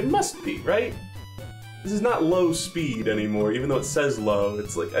 It must be, right? This is not low speed anymore, even though it says low.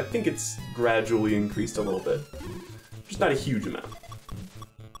 It's like, I think it's gradually increased a little bit. Just not a huge amount.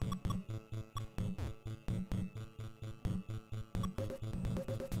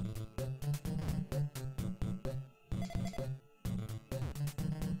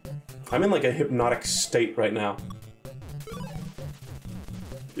 I'm in like a hypnotic state right now.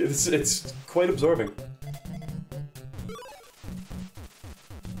 It's quite absorbing.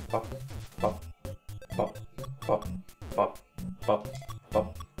 Pop, pop, pop, pop, pop, pop,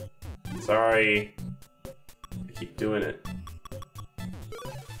 pop. Sorry. I keep doing it.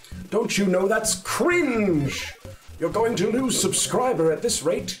 Don't you know that's cringe? You're going to lose subscriber at this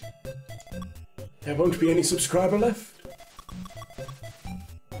rate. There won't be any subscriber left.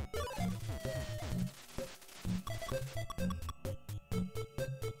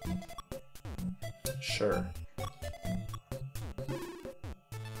 Sure.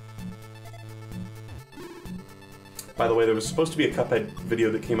 By the way, there was supposed to be a Cuphead video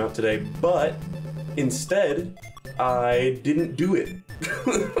that came out today, but instead, I didn't do it.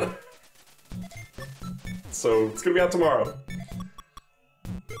 So it's gonna be out tomorrow.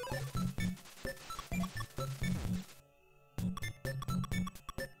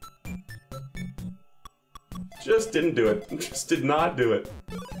 Just didn't do it. Just did not do it.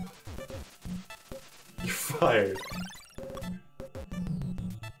 You're fired.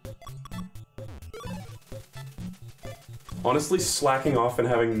 Honestly, slacking off and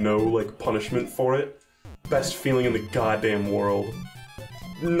having no, like, punishment for it, best feeling in the goddamn world.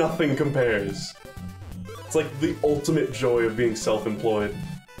 Nothing compares. It's like the ultimate joy of being self-employed.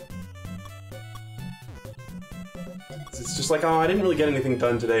 It's just like, oh, I didn't really get anything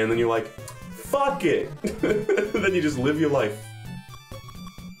done today, and then you're like, fuck it! Then you just live your life.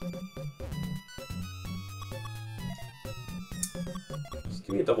 Just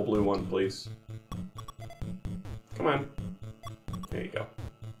give me a double blue one, please. Come on. There you go.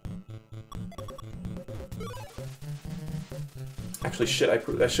 Actually, shit,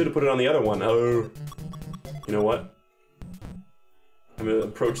 I should have put it on the other one. Oh. You know what? I'm gonna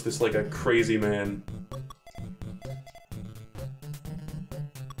approach this like a crazy man.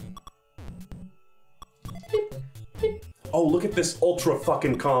 Oh, look at this ultra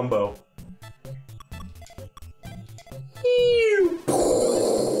fucking combo.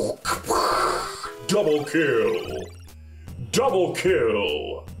 Double kill! Double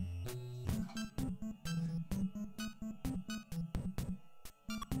kill!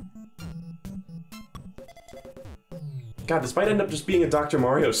 God, this might end up just being a Dr.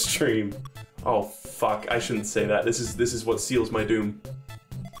 Mario stream. Oh fuck, I shouldn't say that. This is what seals my doom.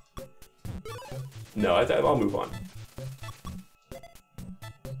 No, I'll move on.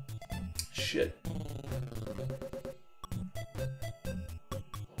 Shit.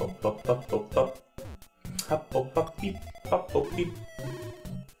 Up, up, up, up, up. Up, up, up, beep, up, up, beep.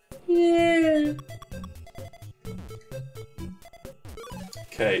 Yeah.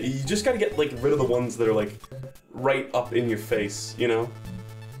 Okay, you just gotta get, like, rid of the ones that are, like, right up in your face, you know?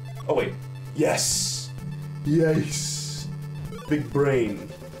 Oh, wait. Yes! Yes! Big brain.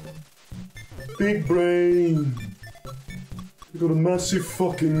 Big brain! You got a massive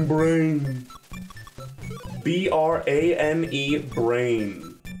fucking brain. B-R-A-N-E, brain.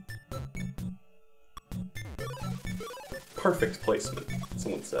 Perfect placement,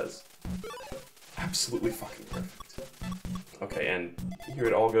 someone says. Absolutely fucking perfect. Okay, and here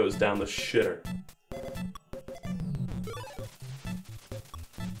it all goes down the shitter.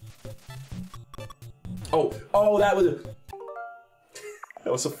 Oh, that was a...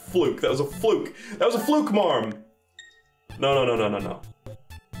 That was a fluke, that was a fluke. That was a fluke, Marm! No, no, no, no, no, no.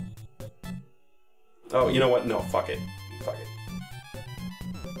 Oh, you know what? No, fuck it. Fuck it.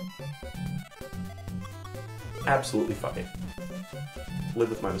 Absolutely fuck it. Live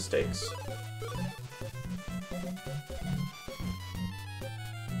with my mistakes.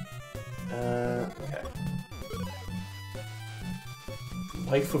 Okay.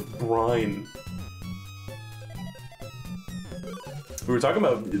 Life of Brine. We were talking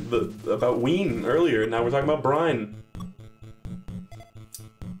about Ween earlier, now we're talking about Brine.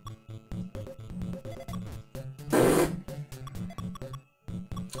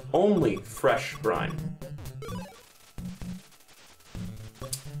 Only fresh brine.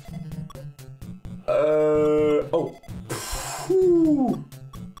 Oh. Whew.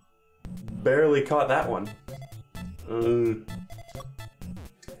 Barely caught that one.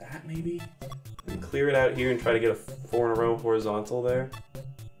 That maybe? And clear it out here and try to get a 4 in a row horizontal there.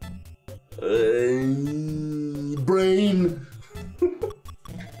 Brain!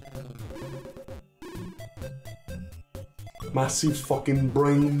 Massive fucking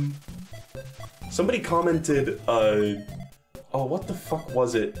brain. Somebody commented, oh, what the fuck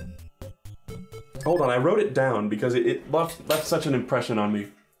was it? Hold on, I wrote it down because it left such an impression on me.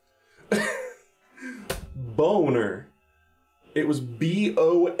 Boner. It was B-O-A-N-E-R.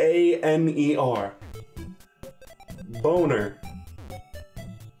 Boner.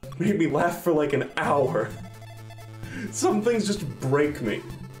 Made me laugh for like an hour. Some things just break me.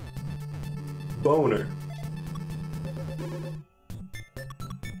 Boner.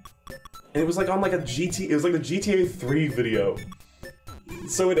 And it was like on like a it was like the GTA 3 video.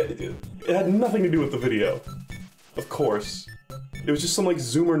 So it had nothing to do with the video. Of course. It was just some like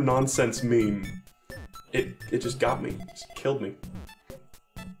Zoomer nonsense meme. It just got me. It just killed me.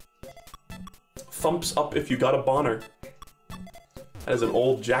 Thumps up if you got a boner. That is an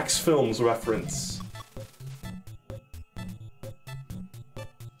old Jax Films reference.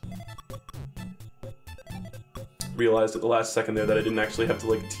 Realized at the last second there that I didn't actually have to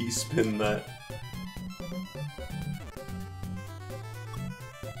like T-spin that.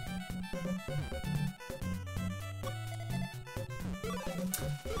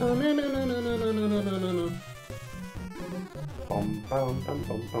 Oh, no, no, no, no, no, no, no, no, no, no, no. Bum, bum, bum,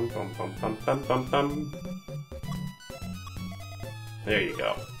 bum, bum, bum, bum, bum, bum, bum, bum. There you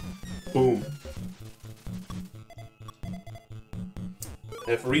go. Boom.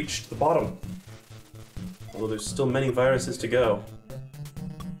 I've reached the bottom. Although there's still many viruses to go.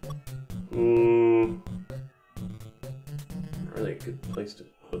 Not really a good place to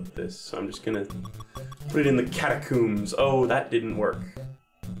put this, so I'm just gonna put it in the catacombs. Oh, that didn't work.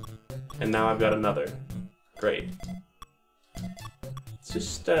 And now I've got another. Great. Let's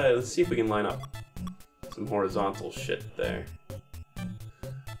just, let's see if we can line up some horizontal shit there.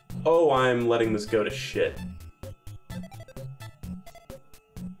 Oh, I'm letting this go to shit.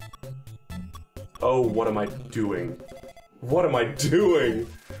 Oh, what am I doing? What am I doing?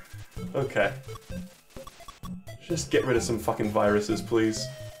 Okay. Just get rid of some fucking viruses, please.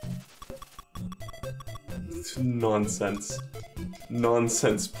 It's nonsense.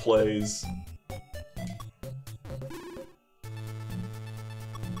 Nonsense plays.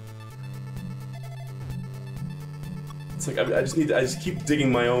 It's like, I just keep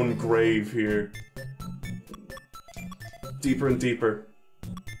digging my own grave here. Deeper and deeper.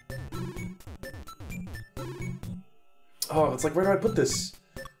 Oh, it's like, where do I put this?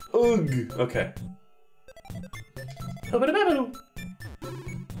 Ugh! Okay.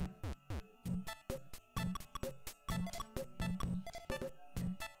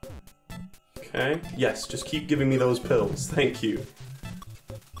 Okay, yes, just keep giving me those pills, thank you.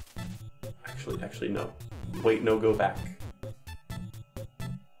 Actually, no. Wait, no, go back.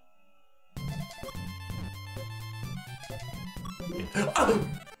 Ah!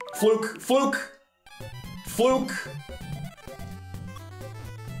 Fluke! Fluke! Fluke!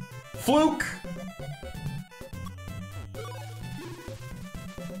 Fluke!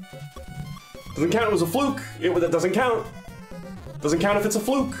 Doesn't count, it was a fluke! That doesn't count! Doesn't count if it's a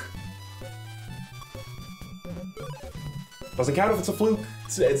fluke! Doesn't count if it's a fluke.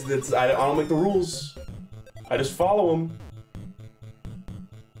 I don't make the rules. I just follow them.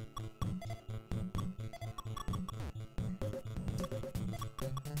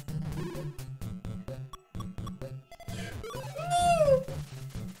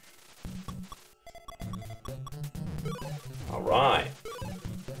 Alright.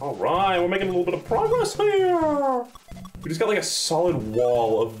 Alright, we're making a little bit of progress here! We just got like a solid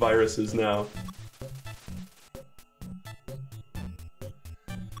wall of viruses now.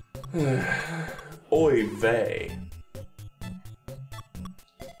 Oy vey.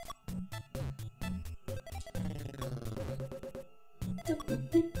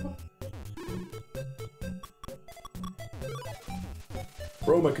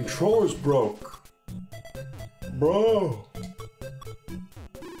 Bro, my controller's broke. Bro.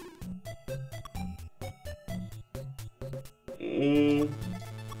 Do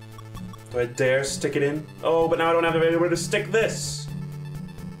I dare stick it in? Oh, but now I don't have anywhere to stick this.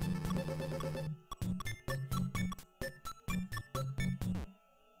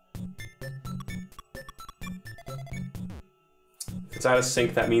 If it's out of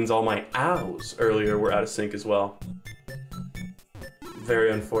sync, that means all my ows earlier were out of sync as well.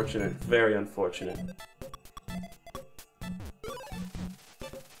 Very unfortunate, very unfortunate.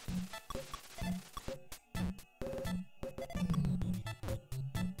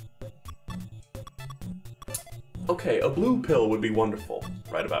 Okay, a blue pill would be wonderful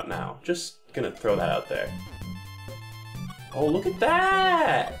right about now. Just gonna throw that out there. Oh, look at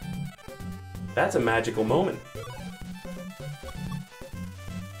that! That's a magical moment.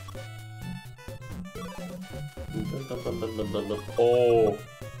 Oh.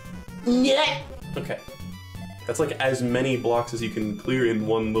 Yeah. Okay. That's like as many blocks as you can clear in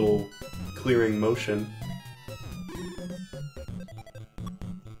one little clearing motion.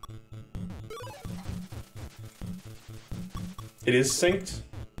 It is synced.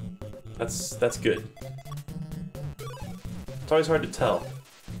 That's good. It's always hard to tell,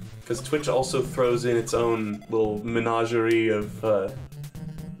 because Twitch also throws in its own little menagerie of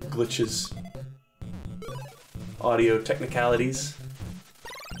glitches, audio technicalities.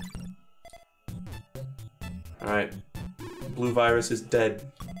 Alright. Blue virus is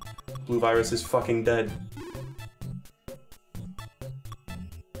dead. Blue virus is fucking dead.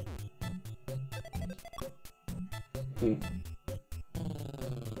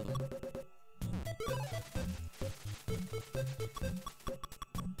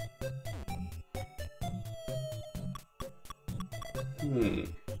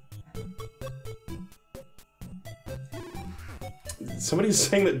 Somebody's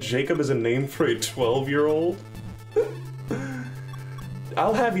saying that Jacob is a name for a 12-year-old?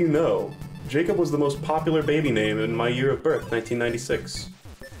 I'll have you know, Jacob was the most popular baby name in my year of birth, 1996.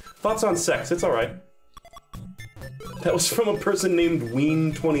 Thoughts on sex? It's alright. That was from a person named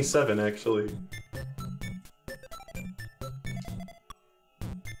Ween27, actually.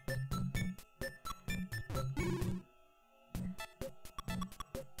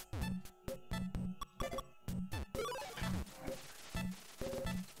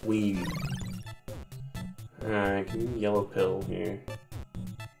 Ween. Alright, give me a yellow pill here.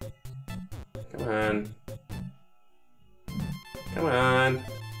 Come on. Come on.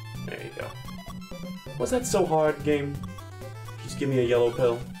 There you go. Was that so hard, game? Just give me a yellow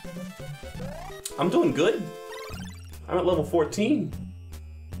pill. I'm doing good. I'm at level 14.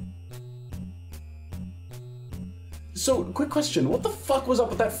 So, quick question. What the fuck was up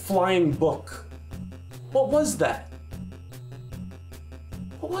with that flying book? What was that?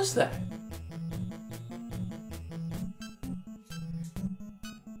 What was that?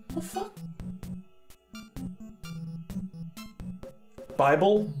 What the fuck?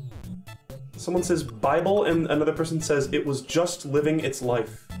 Bible? Someone says Bible and another person says it was just living its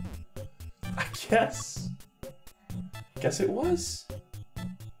life. I guess. Guess it was.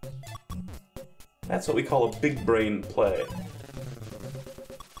 That's what we call a big brain play.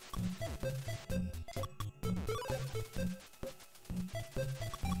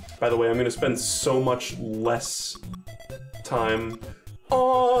 By the way, I'm gonna spend so much less time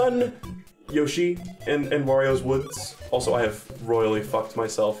on Yoshi and Wario's Woods. Also, I have royally fucked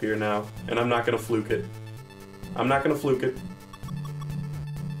myself here now, and I'm not gonna fluke it. I'm not gonna fluke it.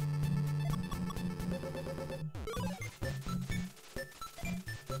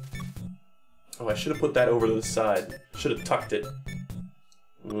 Oh, I should have put that over to the side. Should have tucked it.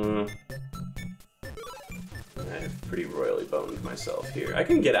 I've pretty royally boned myself here. I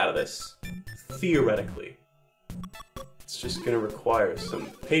can get out of this, theoretically. It's just gonna require some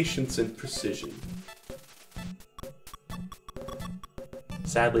patience and precision.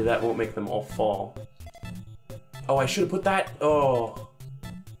 Sadly, that won't make them all fall. Oh, I should have put that. Oh.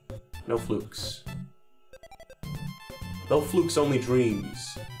 No flukes. No flukes, only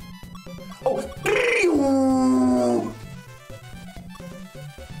dreams. Oh.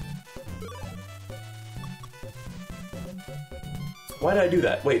 Why did I do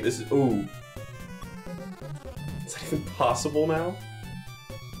that? Wait, this is. Ooh. Is that even possible now?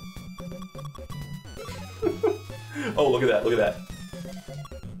 Oh, look at that, look at that.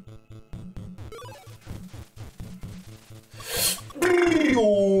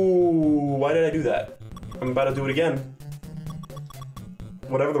 Why did I do that? I'm about to do it again.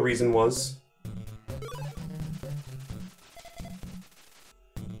 Whatever the reason was.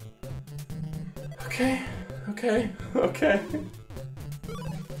 Okay, okay, okay.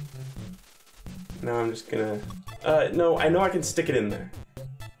 Now I'm just gonna... no, I know I can stick it in there.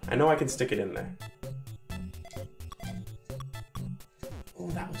 I know I can stick it in there. Oh,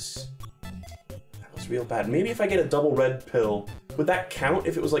 that was real bad. Maybe if I get a double red pill, would that count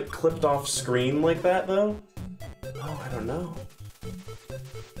if it was like clipped off screen like that though? Oh, I don't know.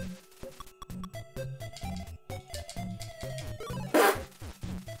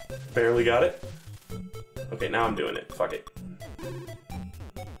 Barely got it. Okay, now I'm doing it. Fuck it.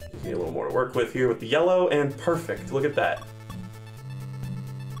 Gives me a little more to work with here with the yellow, and perfect. Look at that.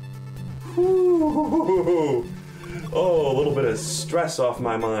 Whew. Oh, a little bit of stress off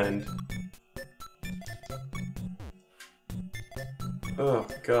my mind. Oh,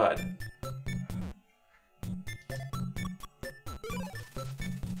 God.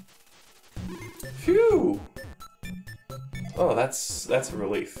 Phew! Oh, that's a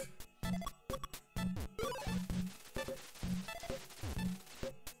relief.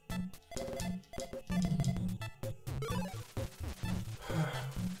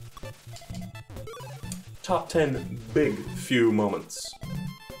 Top 10 big few moments.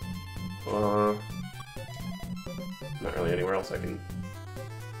 Not really anywhere else I can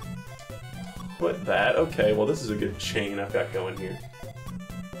put that. Okay, well this is a good chain I've got going here.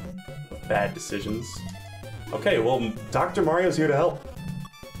 Bad decisions. Okay, well Dr. Mario's here to help.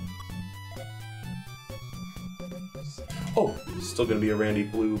 Oh, still gonna be a Randy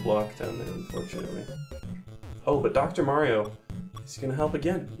Blue block down there, unfortunately. Oh, but Dr. Mario is gonna help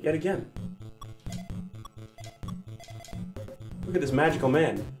again, yet again. Look at this magical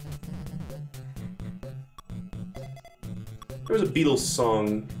man. There was a Beatles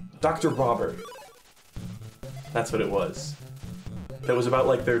song, Dr. Robert. That's what it was. That was about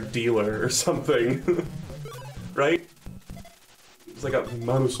like their dealer or something. Right? It was like a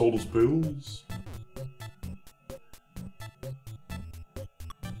man who sold his pills.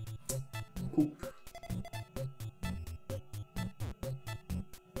 Poop.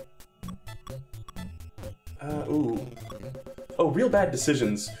 Ooh. Oh, real bad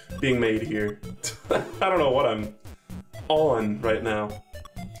decisions. being made here. I don't know what I'm on right now.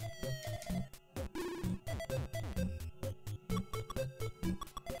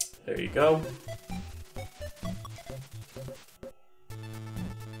 There you go.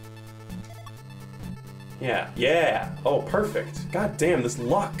 Yeah. Oh, perfect. God damn, this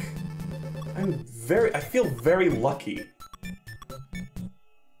luck. I feel very lucky.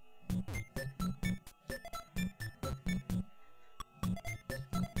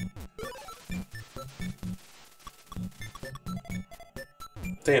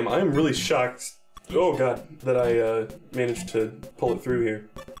 Damn, I'm really shocked. Oh god, that I managed to pull it through here.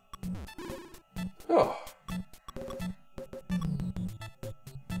 Oh.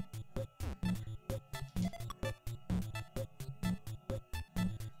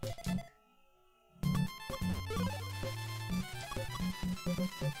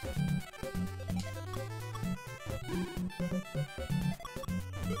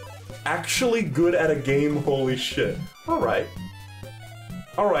 Actually good at a game, holy shit. Alright.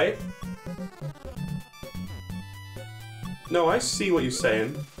 Alright. No, I see what you're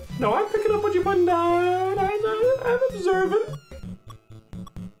saying. No, I'm picking up what you're putting down. I'm observing.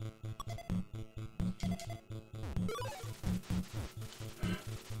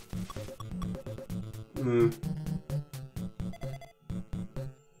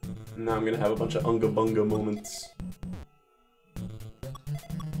 Now I'm gonna have a bunch of unga bunga moments.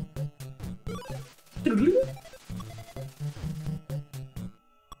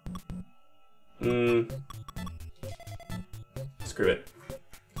 Screw it.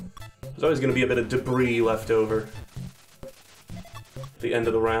 There's always gonna be a bit of debris left over. At the end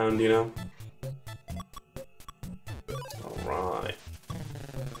of the round, you know? Alright.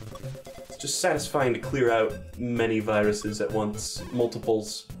 It's just satisfying to clear out many viruses at once.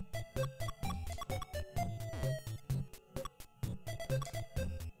 Multiples.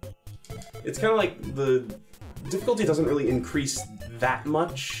 It's kind of like the difficulty doesn't really increase that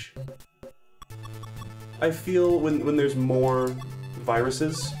much. I feel when there's more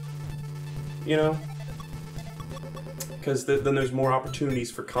viruses, you know? Because then there's more opportunities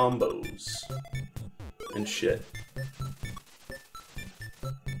for combos and shit.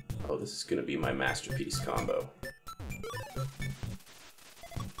 Oh, this is gonna be my masterpiece combo.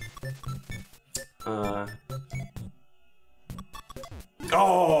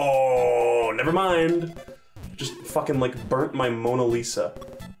 Oh, never mind. Just fucking like burnt my Mona Lisa.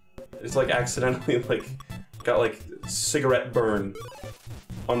 It's like accidentally like got like cigarette burn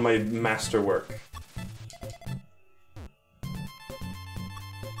on my masterwork.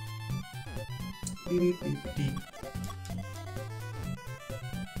 Beep, beep, beep.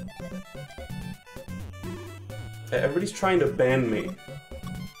 Everybody's trying to ban me.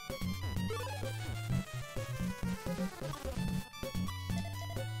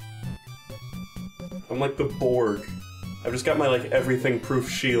 I'm like the Borg. I've just got my like everything proof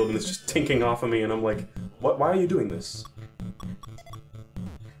shield and it's just tinking off of me and I'm like, what? Why are you doing this?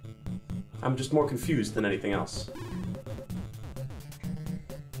 I'm just more confused than anything else.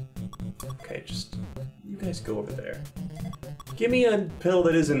 Okay, just you guys go over there. Give me a pill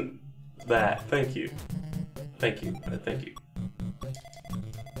that isn't that. Thank you. Thank you. Thank you.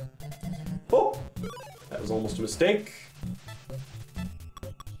 Oh! That was almost a mistake.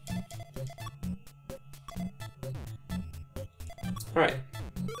 Alright.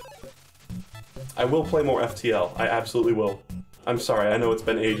 I will play more FTL. I absolutely will. I'm sorry, I know it's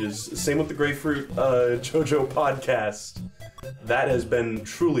been ages. Same with the Grapefruit JoJo podcast. That has been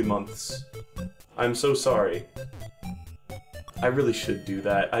truly months. I'm so sorry. I really should do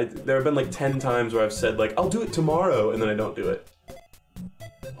that. There have been like 10 times where I've said like, I'll do it tomorrow, and then I don't do it.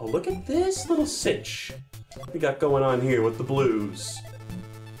 Oh, look at this little sitch we got going on here with the blues.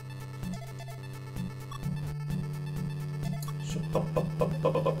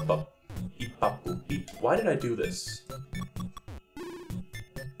 Why did I do this?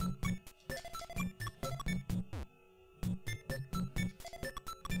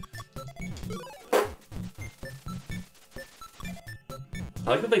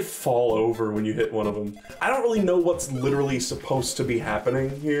 I like that they fall over when you hit one of them. I don't really know what's literally supposed to be happening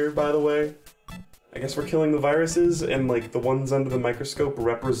here, by the way. I guess we're killing the viruses, and like the ones under the microscope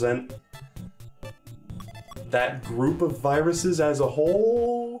represent that group of viruses as a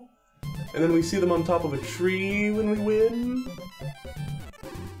whole. And then we see them on top of a tree when we win.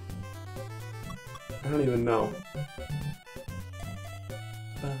 I don't even know.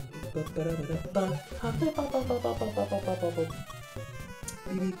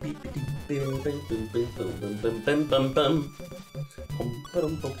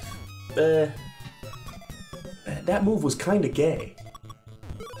 That move was kinda gay.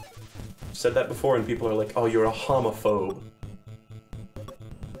 said that before and people are like, oh, you're a homophobe.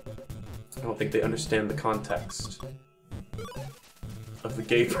 I don't think they understand the context of the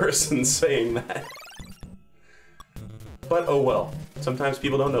gay person saying that. But oh well, sometimes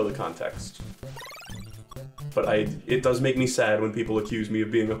people don't know the context. But it does make me sad when people accuse me of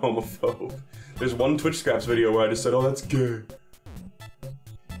being a homophobe. There's one Twitch Scraps video where I just said, oh, that's gay.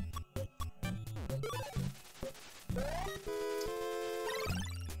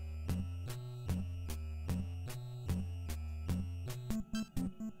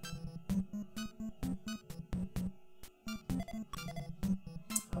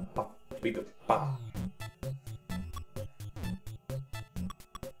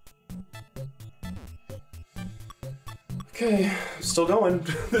 Okay, still going.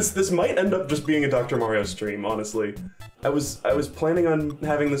 This might end up just being a Dr. Mario stream, honestly. I was planning on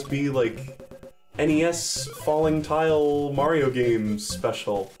having this be like NES Falling Tile Mario games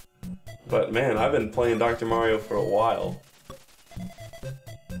special. But man, I've been playing Dr. Mario for a while.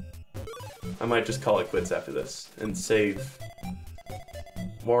 I might just call it quits after this and save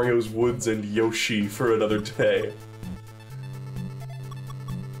Wario's Woods and Yoshi for another day.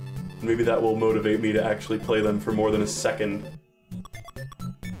 Maybe that will motivate me to actually play them for more than a second.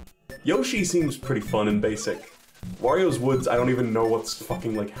 Yoshi seems pretty fun and basic. Wario's Woods, I don't even know what's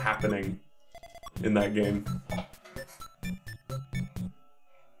fucking, like, happening in that game.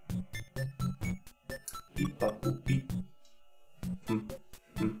 Beep, bop, boop, beep. Beep.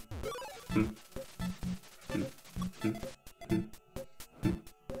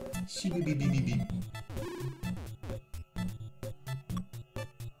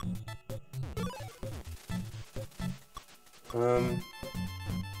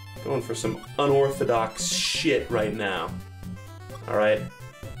 Going for some unorthodox shit right now. Alright?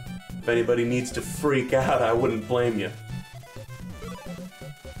 If anybody needs to freak out, I wouldn't blame you.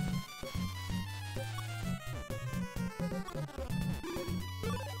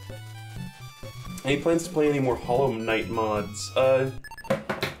 Any plans to play any more Hollow Knight mods? I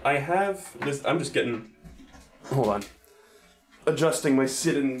have this. I'm just getting. Hold on. Adjusting my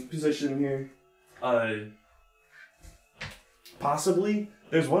sit-in position here. Possibly.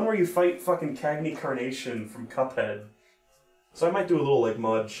 There's one where you fight fucking Cagney Carnation from Cuphead. So I might do a little, like,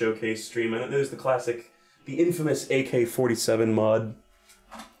 mod showcase stream. And there's the classic, the infamous AK-47 mod.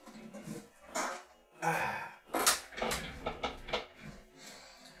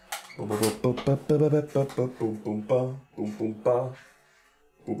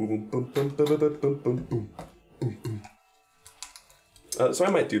 So I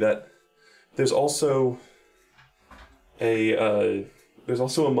might do that. There's also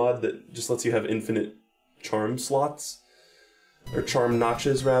a mod that just lets you have infinite charm slots, or charm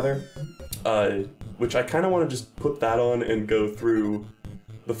notches rather, which I kind of want to just put that on and go through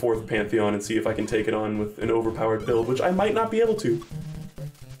the 4th Pantheon and see if I can take it on with an overpowered build, which I might not be able to.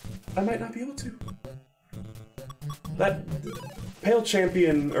 That Pale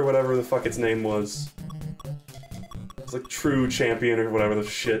Champion, or whatever the fuck its name was. It's like True Champion or whatever the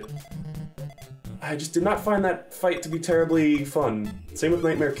shit. I just did not find that fight to be terribly fun. Same with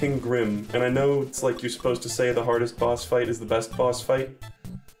Nightmare King Grim, and I know it's like you're supposed to say the hardest boss fight is the best boss fight.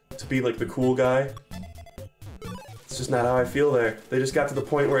 To be like the cool guy. It's just not how I feel there. They just got to the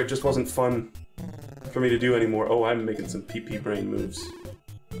point where it just wasn't fun for me to do anymore. Oh, I'm making some PP brain moves.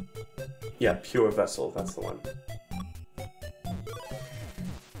 Yeah, Pure Vessel, that's the one.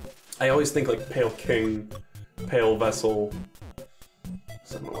 I always think like Pale King, Pale Vessel,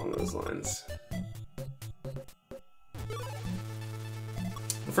 something along those lines.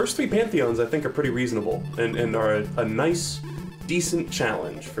 The first 3 Pantheons I think are pretty reasonable, and are a nice, decent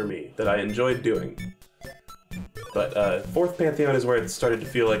challenge for me that I enjoyed doing. But 4th Pantheon is where it started to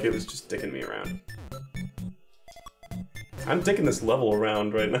feel like it was just dicking me around. I'm dicking this level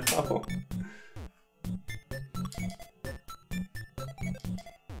around right now.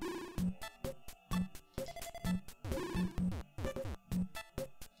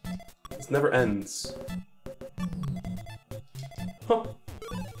 This never ends. Huh.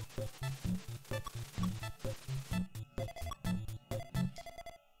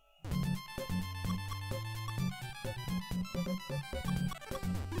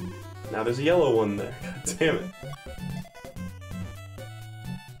 Now there's a yellow one there. God damn it.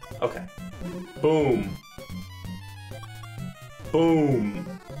 Okay. Boom. Boom.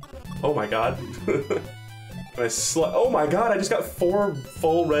 Oh my god. Oh my god, I just got 4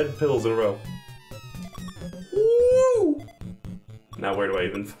 full red pills in a row. Woo! Now where do I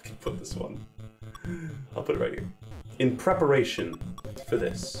even fucking put this one? I'll put it right here. In preparation for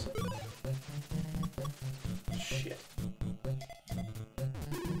this. Shit.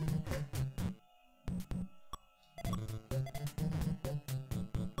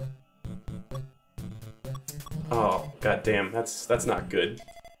 God damn, that's not good.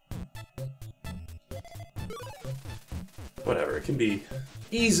 Whatever, it can be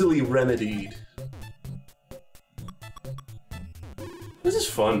easily remedied. This is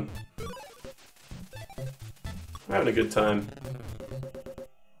fun. I'm having a good time.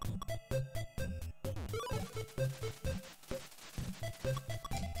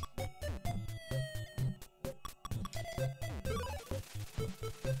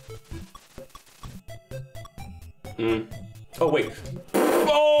 Oh, wait.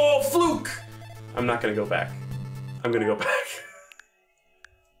 Oh, fluke! I'm not gonna go back. I'm gonna go back.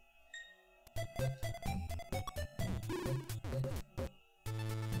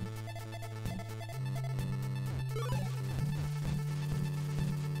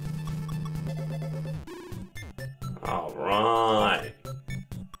 Alright.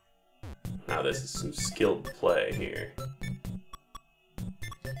 Now this is some skilled play here.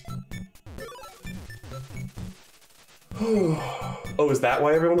 Oh, is that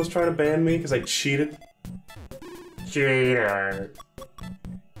why everyone was trying to ban me? Because I cheated? Cheater.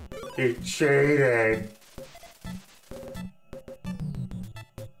 You cheated.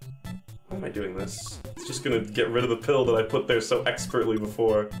 Why am I doing this? It's just gonna get rid of the pill that I put there so expertly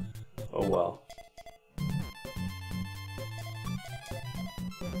before. Oh well.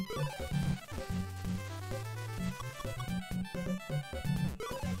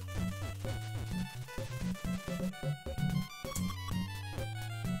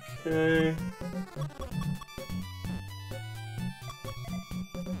 Okay.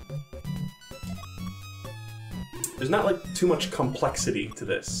 There's not like too much complexity to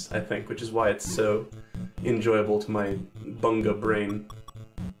this, I think, which is why it's so enjoyable to my bunga brain.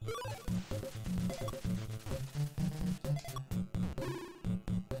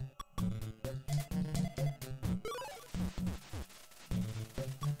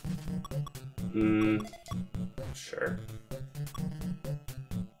 Sure.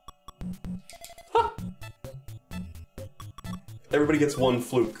 Huh. Everybody gets one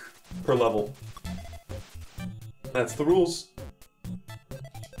fluke per level. That's the rules.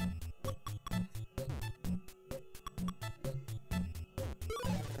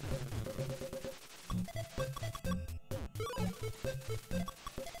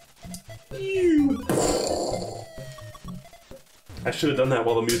 I should have done that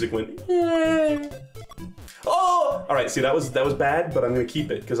while the music went. Oh! All right, see that was bad, but I'm gonna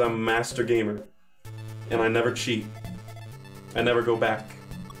keep it because I'm a master gamer, and I never cheat. I never go back.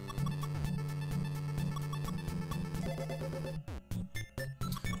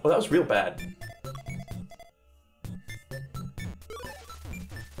 Oh, that was real bad.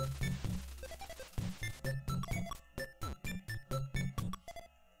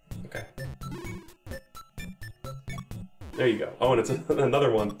 Okay. There you go. Oh, and it's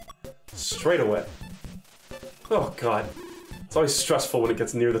another one. Straight away. Oh, God. It's always stressful when it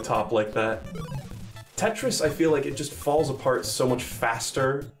gets near the top like that. Tetris, I feel like it just falls apart so much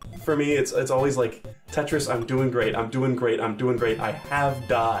faster for me. It's always like, Tetris, I'm doing great, I'm doing great, I'm doing great. I have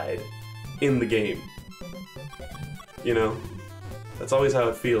died in the game. You know? That's always how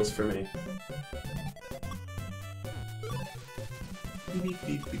it feels for me. Beep,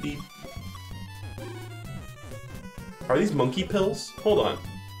 beep, beep, beep. Are these monkey pills? Hold on.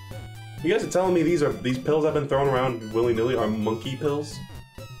 You guys are telling me these pills I've been throwing around willy-nilly are monkey pills?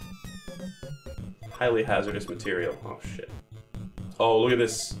 Highly hazardous material. Oh shit. Oh, look at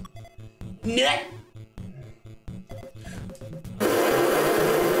this. Nyeh!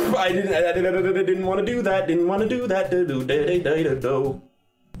 I didn't want to do that. Didn't want to do that.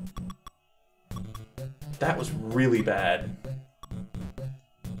 That was really bad.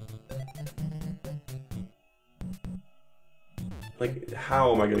 Like,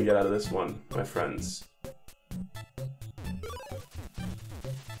 how am I gonna get out of this one, my friends?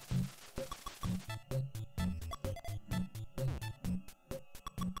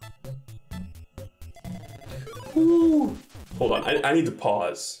 Ooh. Hold on, I need to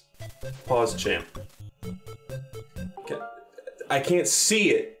pause. Pause, champ. I can't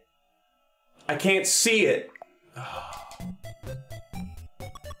see it. I can't see it.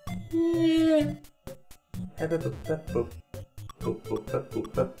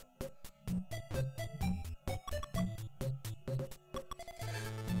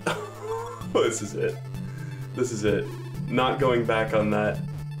 This is it. This is it. Not going back on that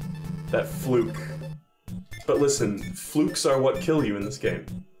fluke. But listen, flukes are what kill you in this game.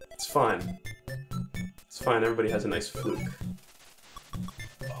 It's fine. It's fine, everybody has a nice fluke.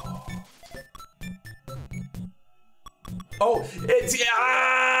 Oh, it's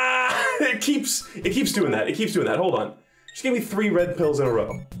it keeps doing that. It keeps doing that. Hold on. Just give me 3 red pills in a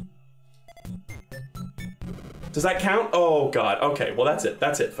row. Does that count? Oh god, okay, well that's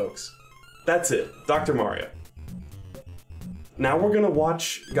it, folks. That's it, Dr. Mario. Now we're gonna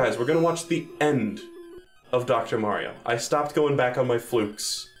watch, guys, we're gonna watch the end of Dr. Mario. I stopped going back on my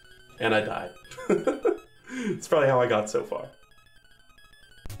flukes, and I died. It's probably how I got so far.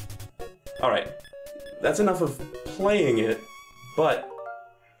 Alright, that's enough of playing it, but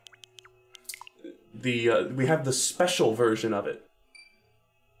we have the special version of it.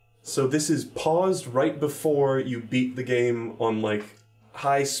 So this is paused right before you beat the game on, like,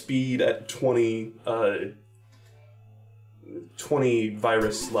 high speed at 20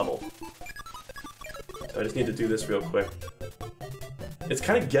 virus level. So I just need to do this real quick. It's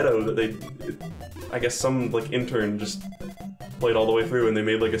kind of ghetto that I guess some, like, intern just played all the way through and they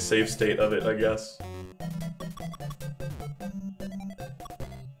made, like, a save state of it, I guess.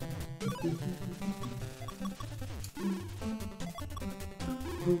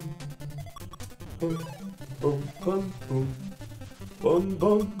 Boom, boom, boom, boom, boom,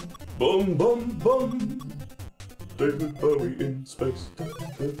 boom, boom, boom, boom. David Bowie in space.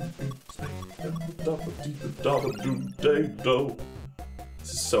 This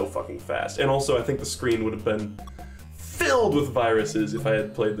is so fucking fast. And also, I think the screen would have been filled with viruses if I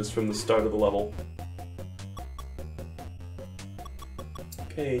had played this from the start of the level.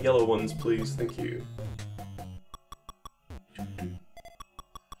 Okay, yellow ones, please. Thank you.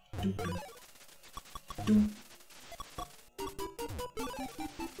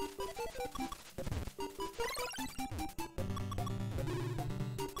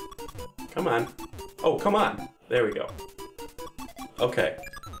 Come on. Oh, come on. There we go. Okay.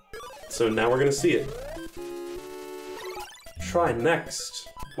 So now we're gonna see it. Try next.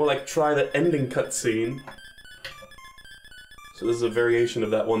 Well, like, try the ending cutscene. So this is a variation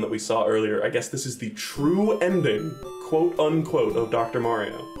of that one that we saw earlier. I guess this is the true ending, quote unquote, of Dr.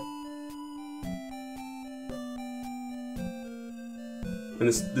 Mario. And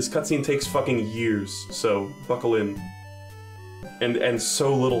this cutscene takes fucking years, so buckle in. And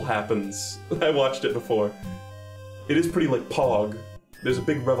so little happens. I watched it before. It is pretty, like, Pog. There's a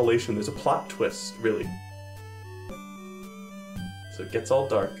big revelation, there's a plot twist, really. So it gets all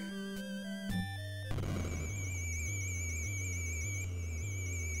dark.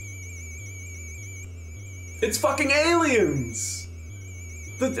 It's fucking aliens!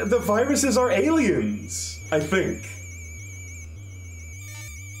 The viruses are aliens, I think.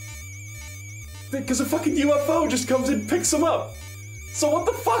 Because a fucking UFO just comes and picks them up. So what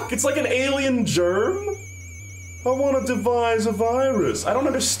the fuck? It's like an alien germ? I want to devise a virus. I don't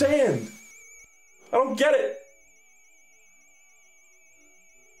understand. I don't get it.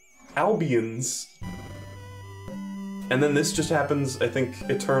 Albions. And then this just happens, I think,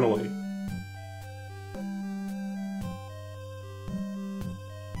 eternally.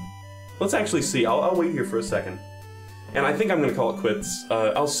 Let's actually see. I'll wait here for a second. And I think I'm gonna call it quits.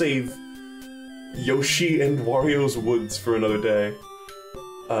 I'll save Yoshi and Wario's Woods for another day.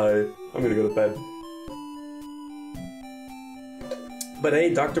 I'm gonna go to bed. But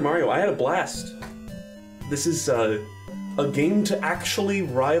hey, Dr. Mario, I had a blast. This is a game to actually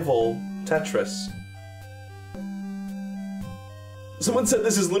rival Tetris. Someone said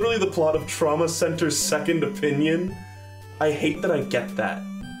this is literally the plot of Trauma Center's Second Opinion. I hate that I get that.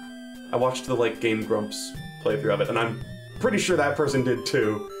 I watched the, like, Game Grumps playthrough of it, and I'm pretty sure that person did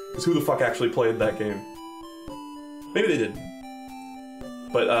too, because who the fuck actually played that game? Maybe they did.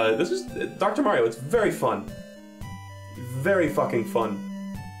 But, this is Dr. Mario. It's very fun. Very fucking fun.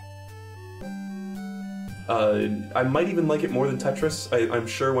 I might even like it more than Tetris. I'm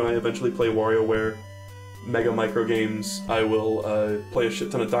sure when I eventually play WarioWare Mega Micro Games, I will, play a shit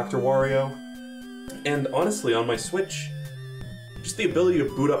ton of Dr. Wario. And honestly, on my Switch, just the ability to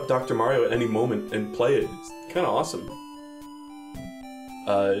boot up Dr. Mario at any moment and play it, it's kinda awesome.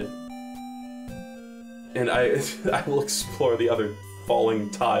 And I will explore the other falling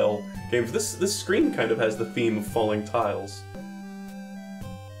tile games. This screen kind of has the theme of falling tiles.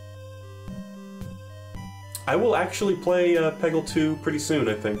 I will actually play Peggle 2 pretty soon,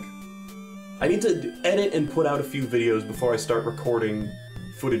 I think. I need to edit and put out a few videos before I start recording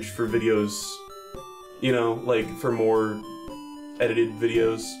footage for videos, you know, like for more edited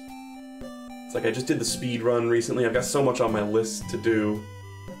videos. It's like I just did the speed run recently. I've got so much on my list to do.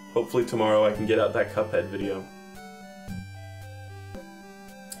 Hopefully tomorrow I can get out that Cuphead video.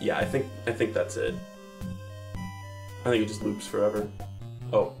 Yeah, I think that's it. I think it just loops forever.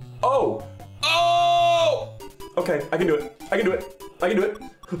 Oh. Oh! Oh! Okay, I can do it. I can do it. I can do it.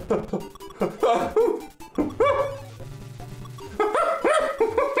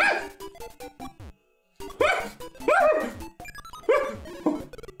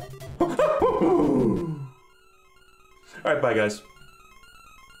 All right, bye, guys.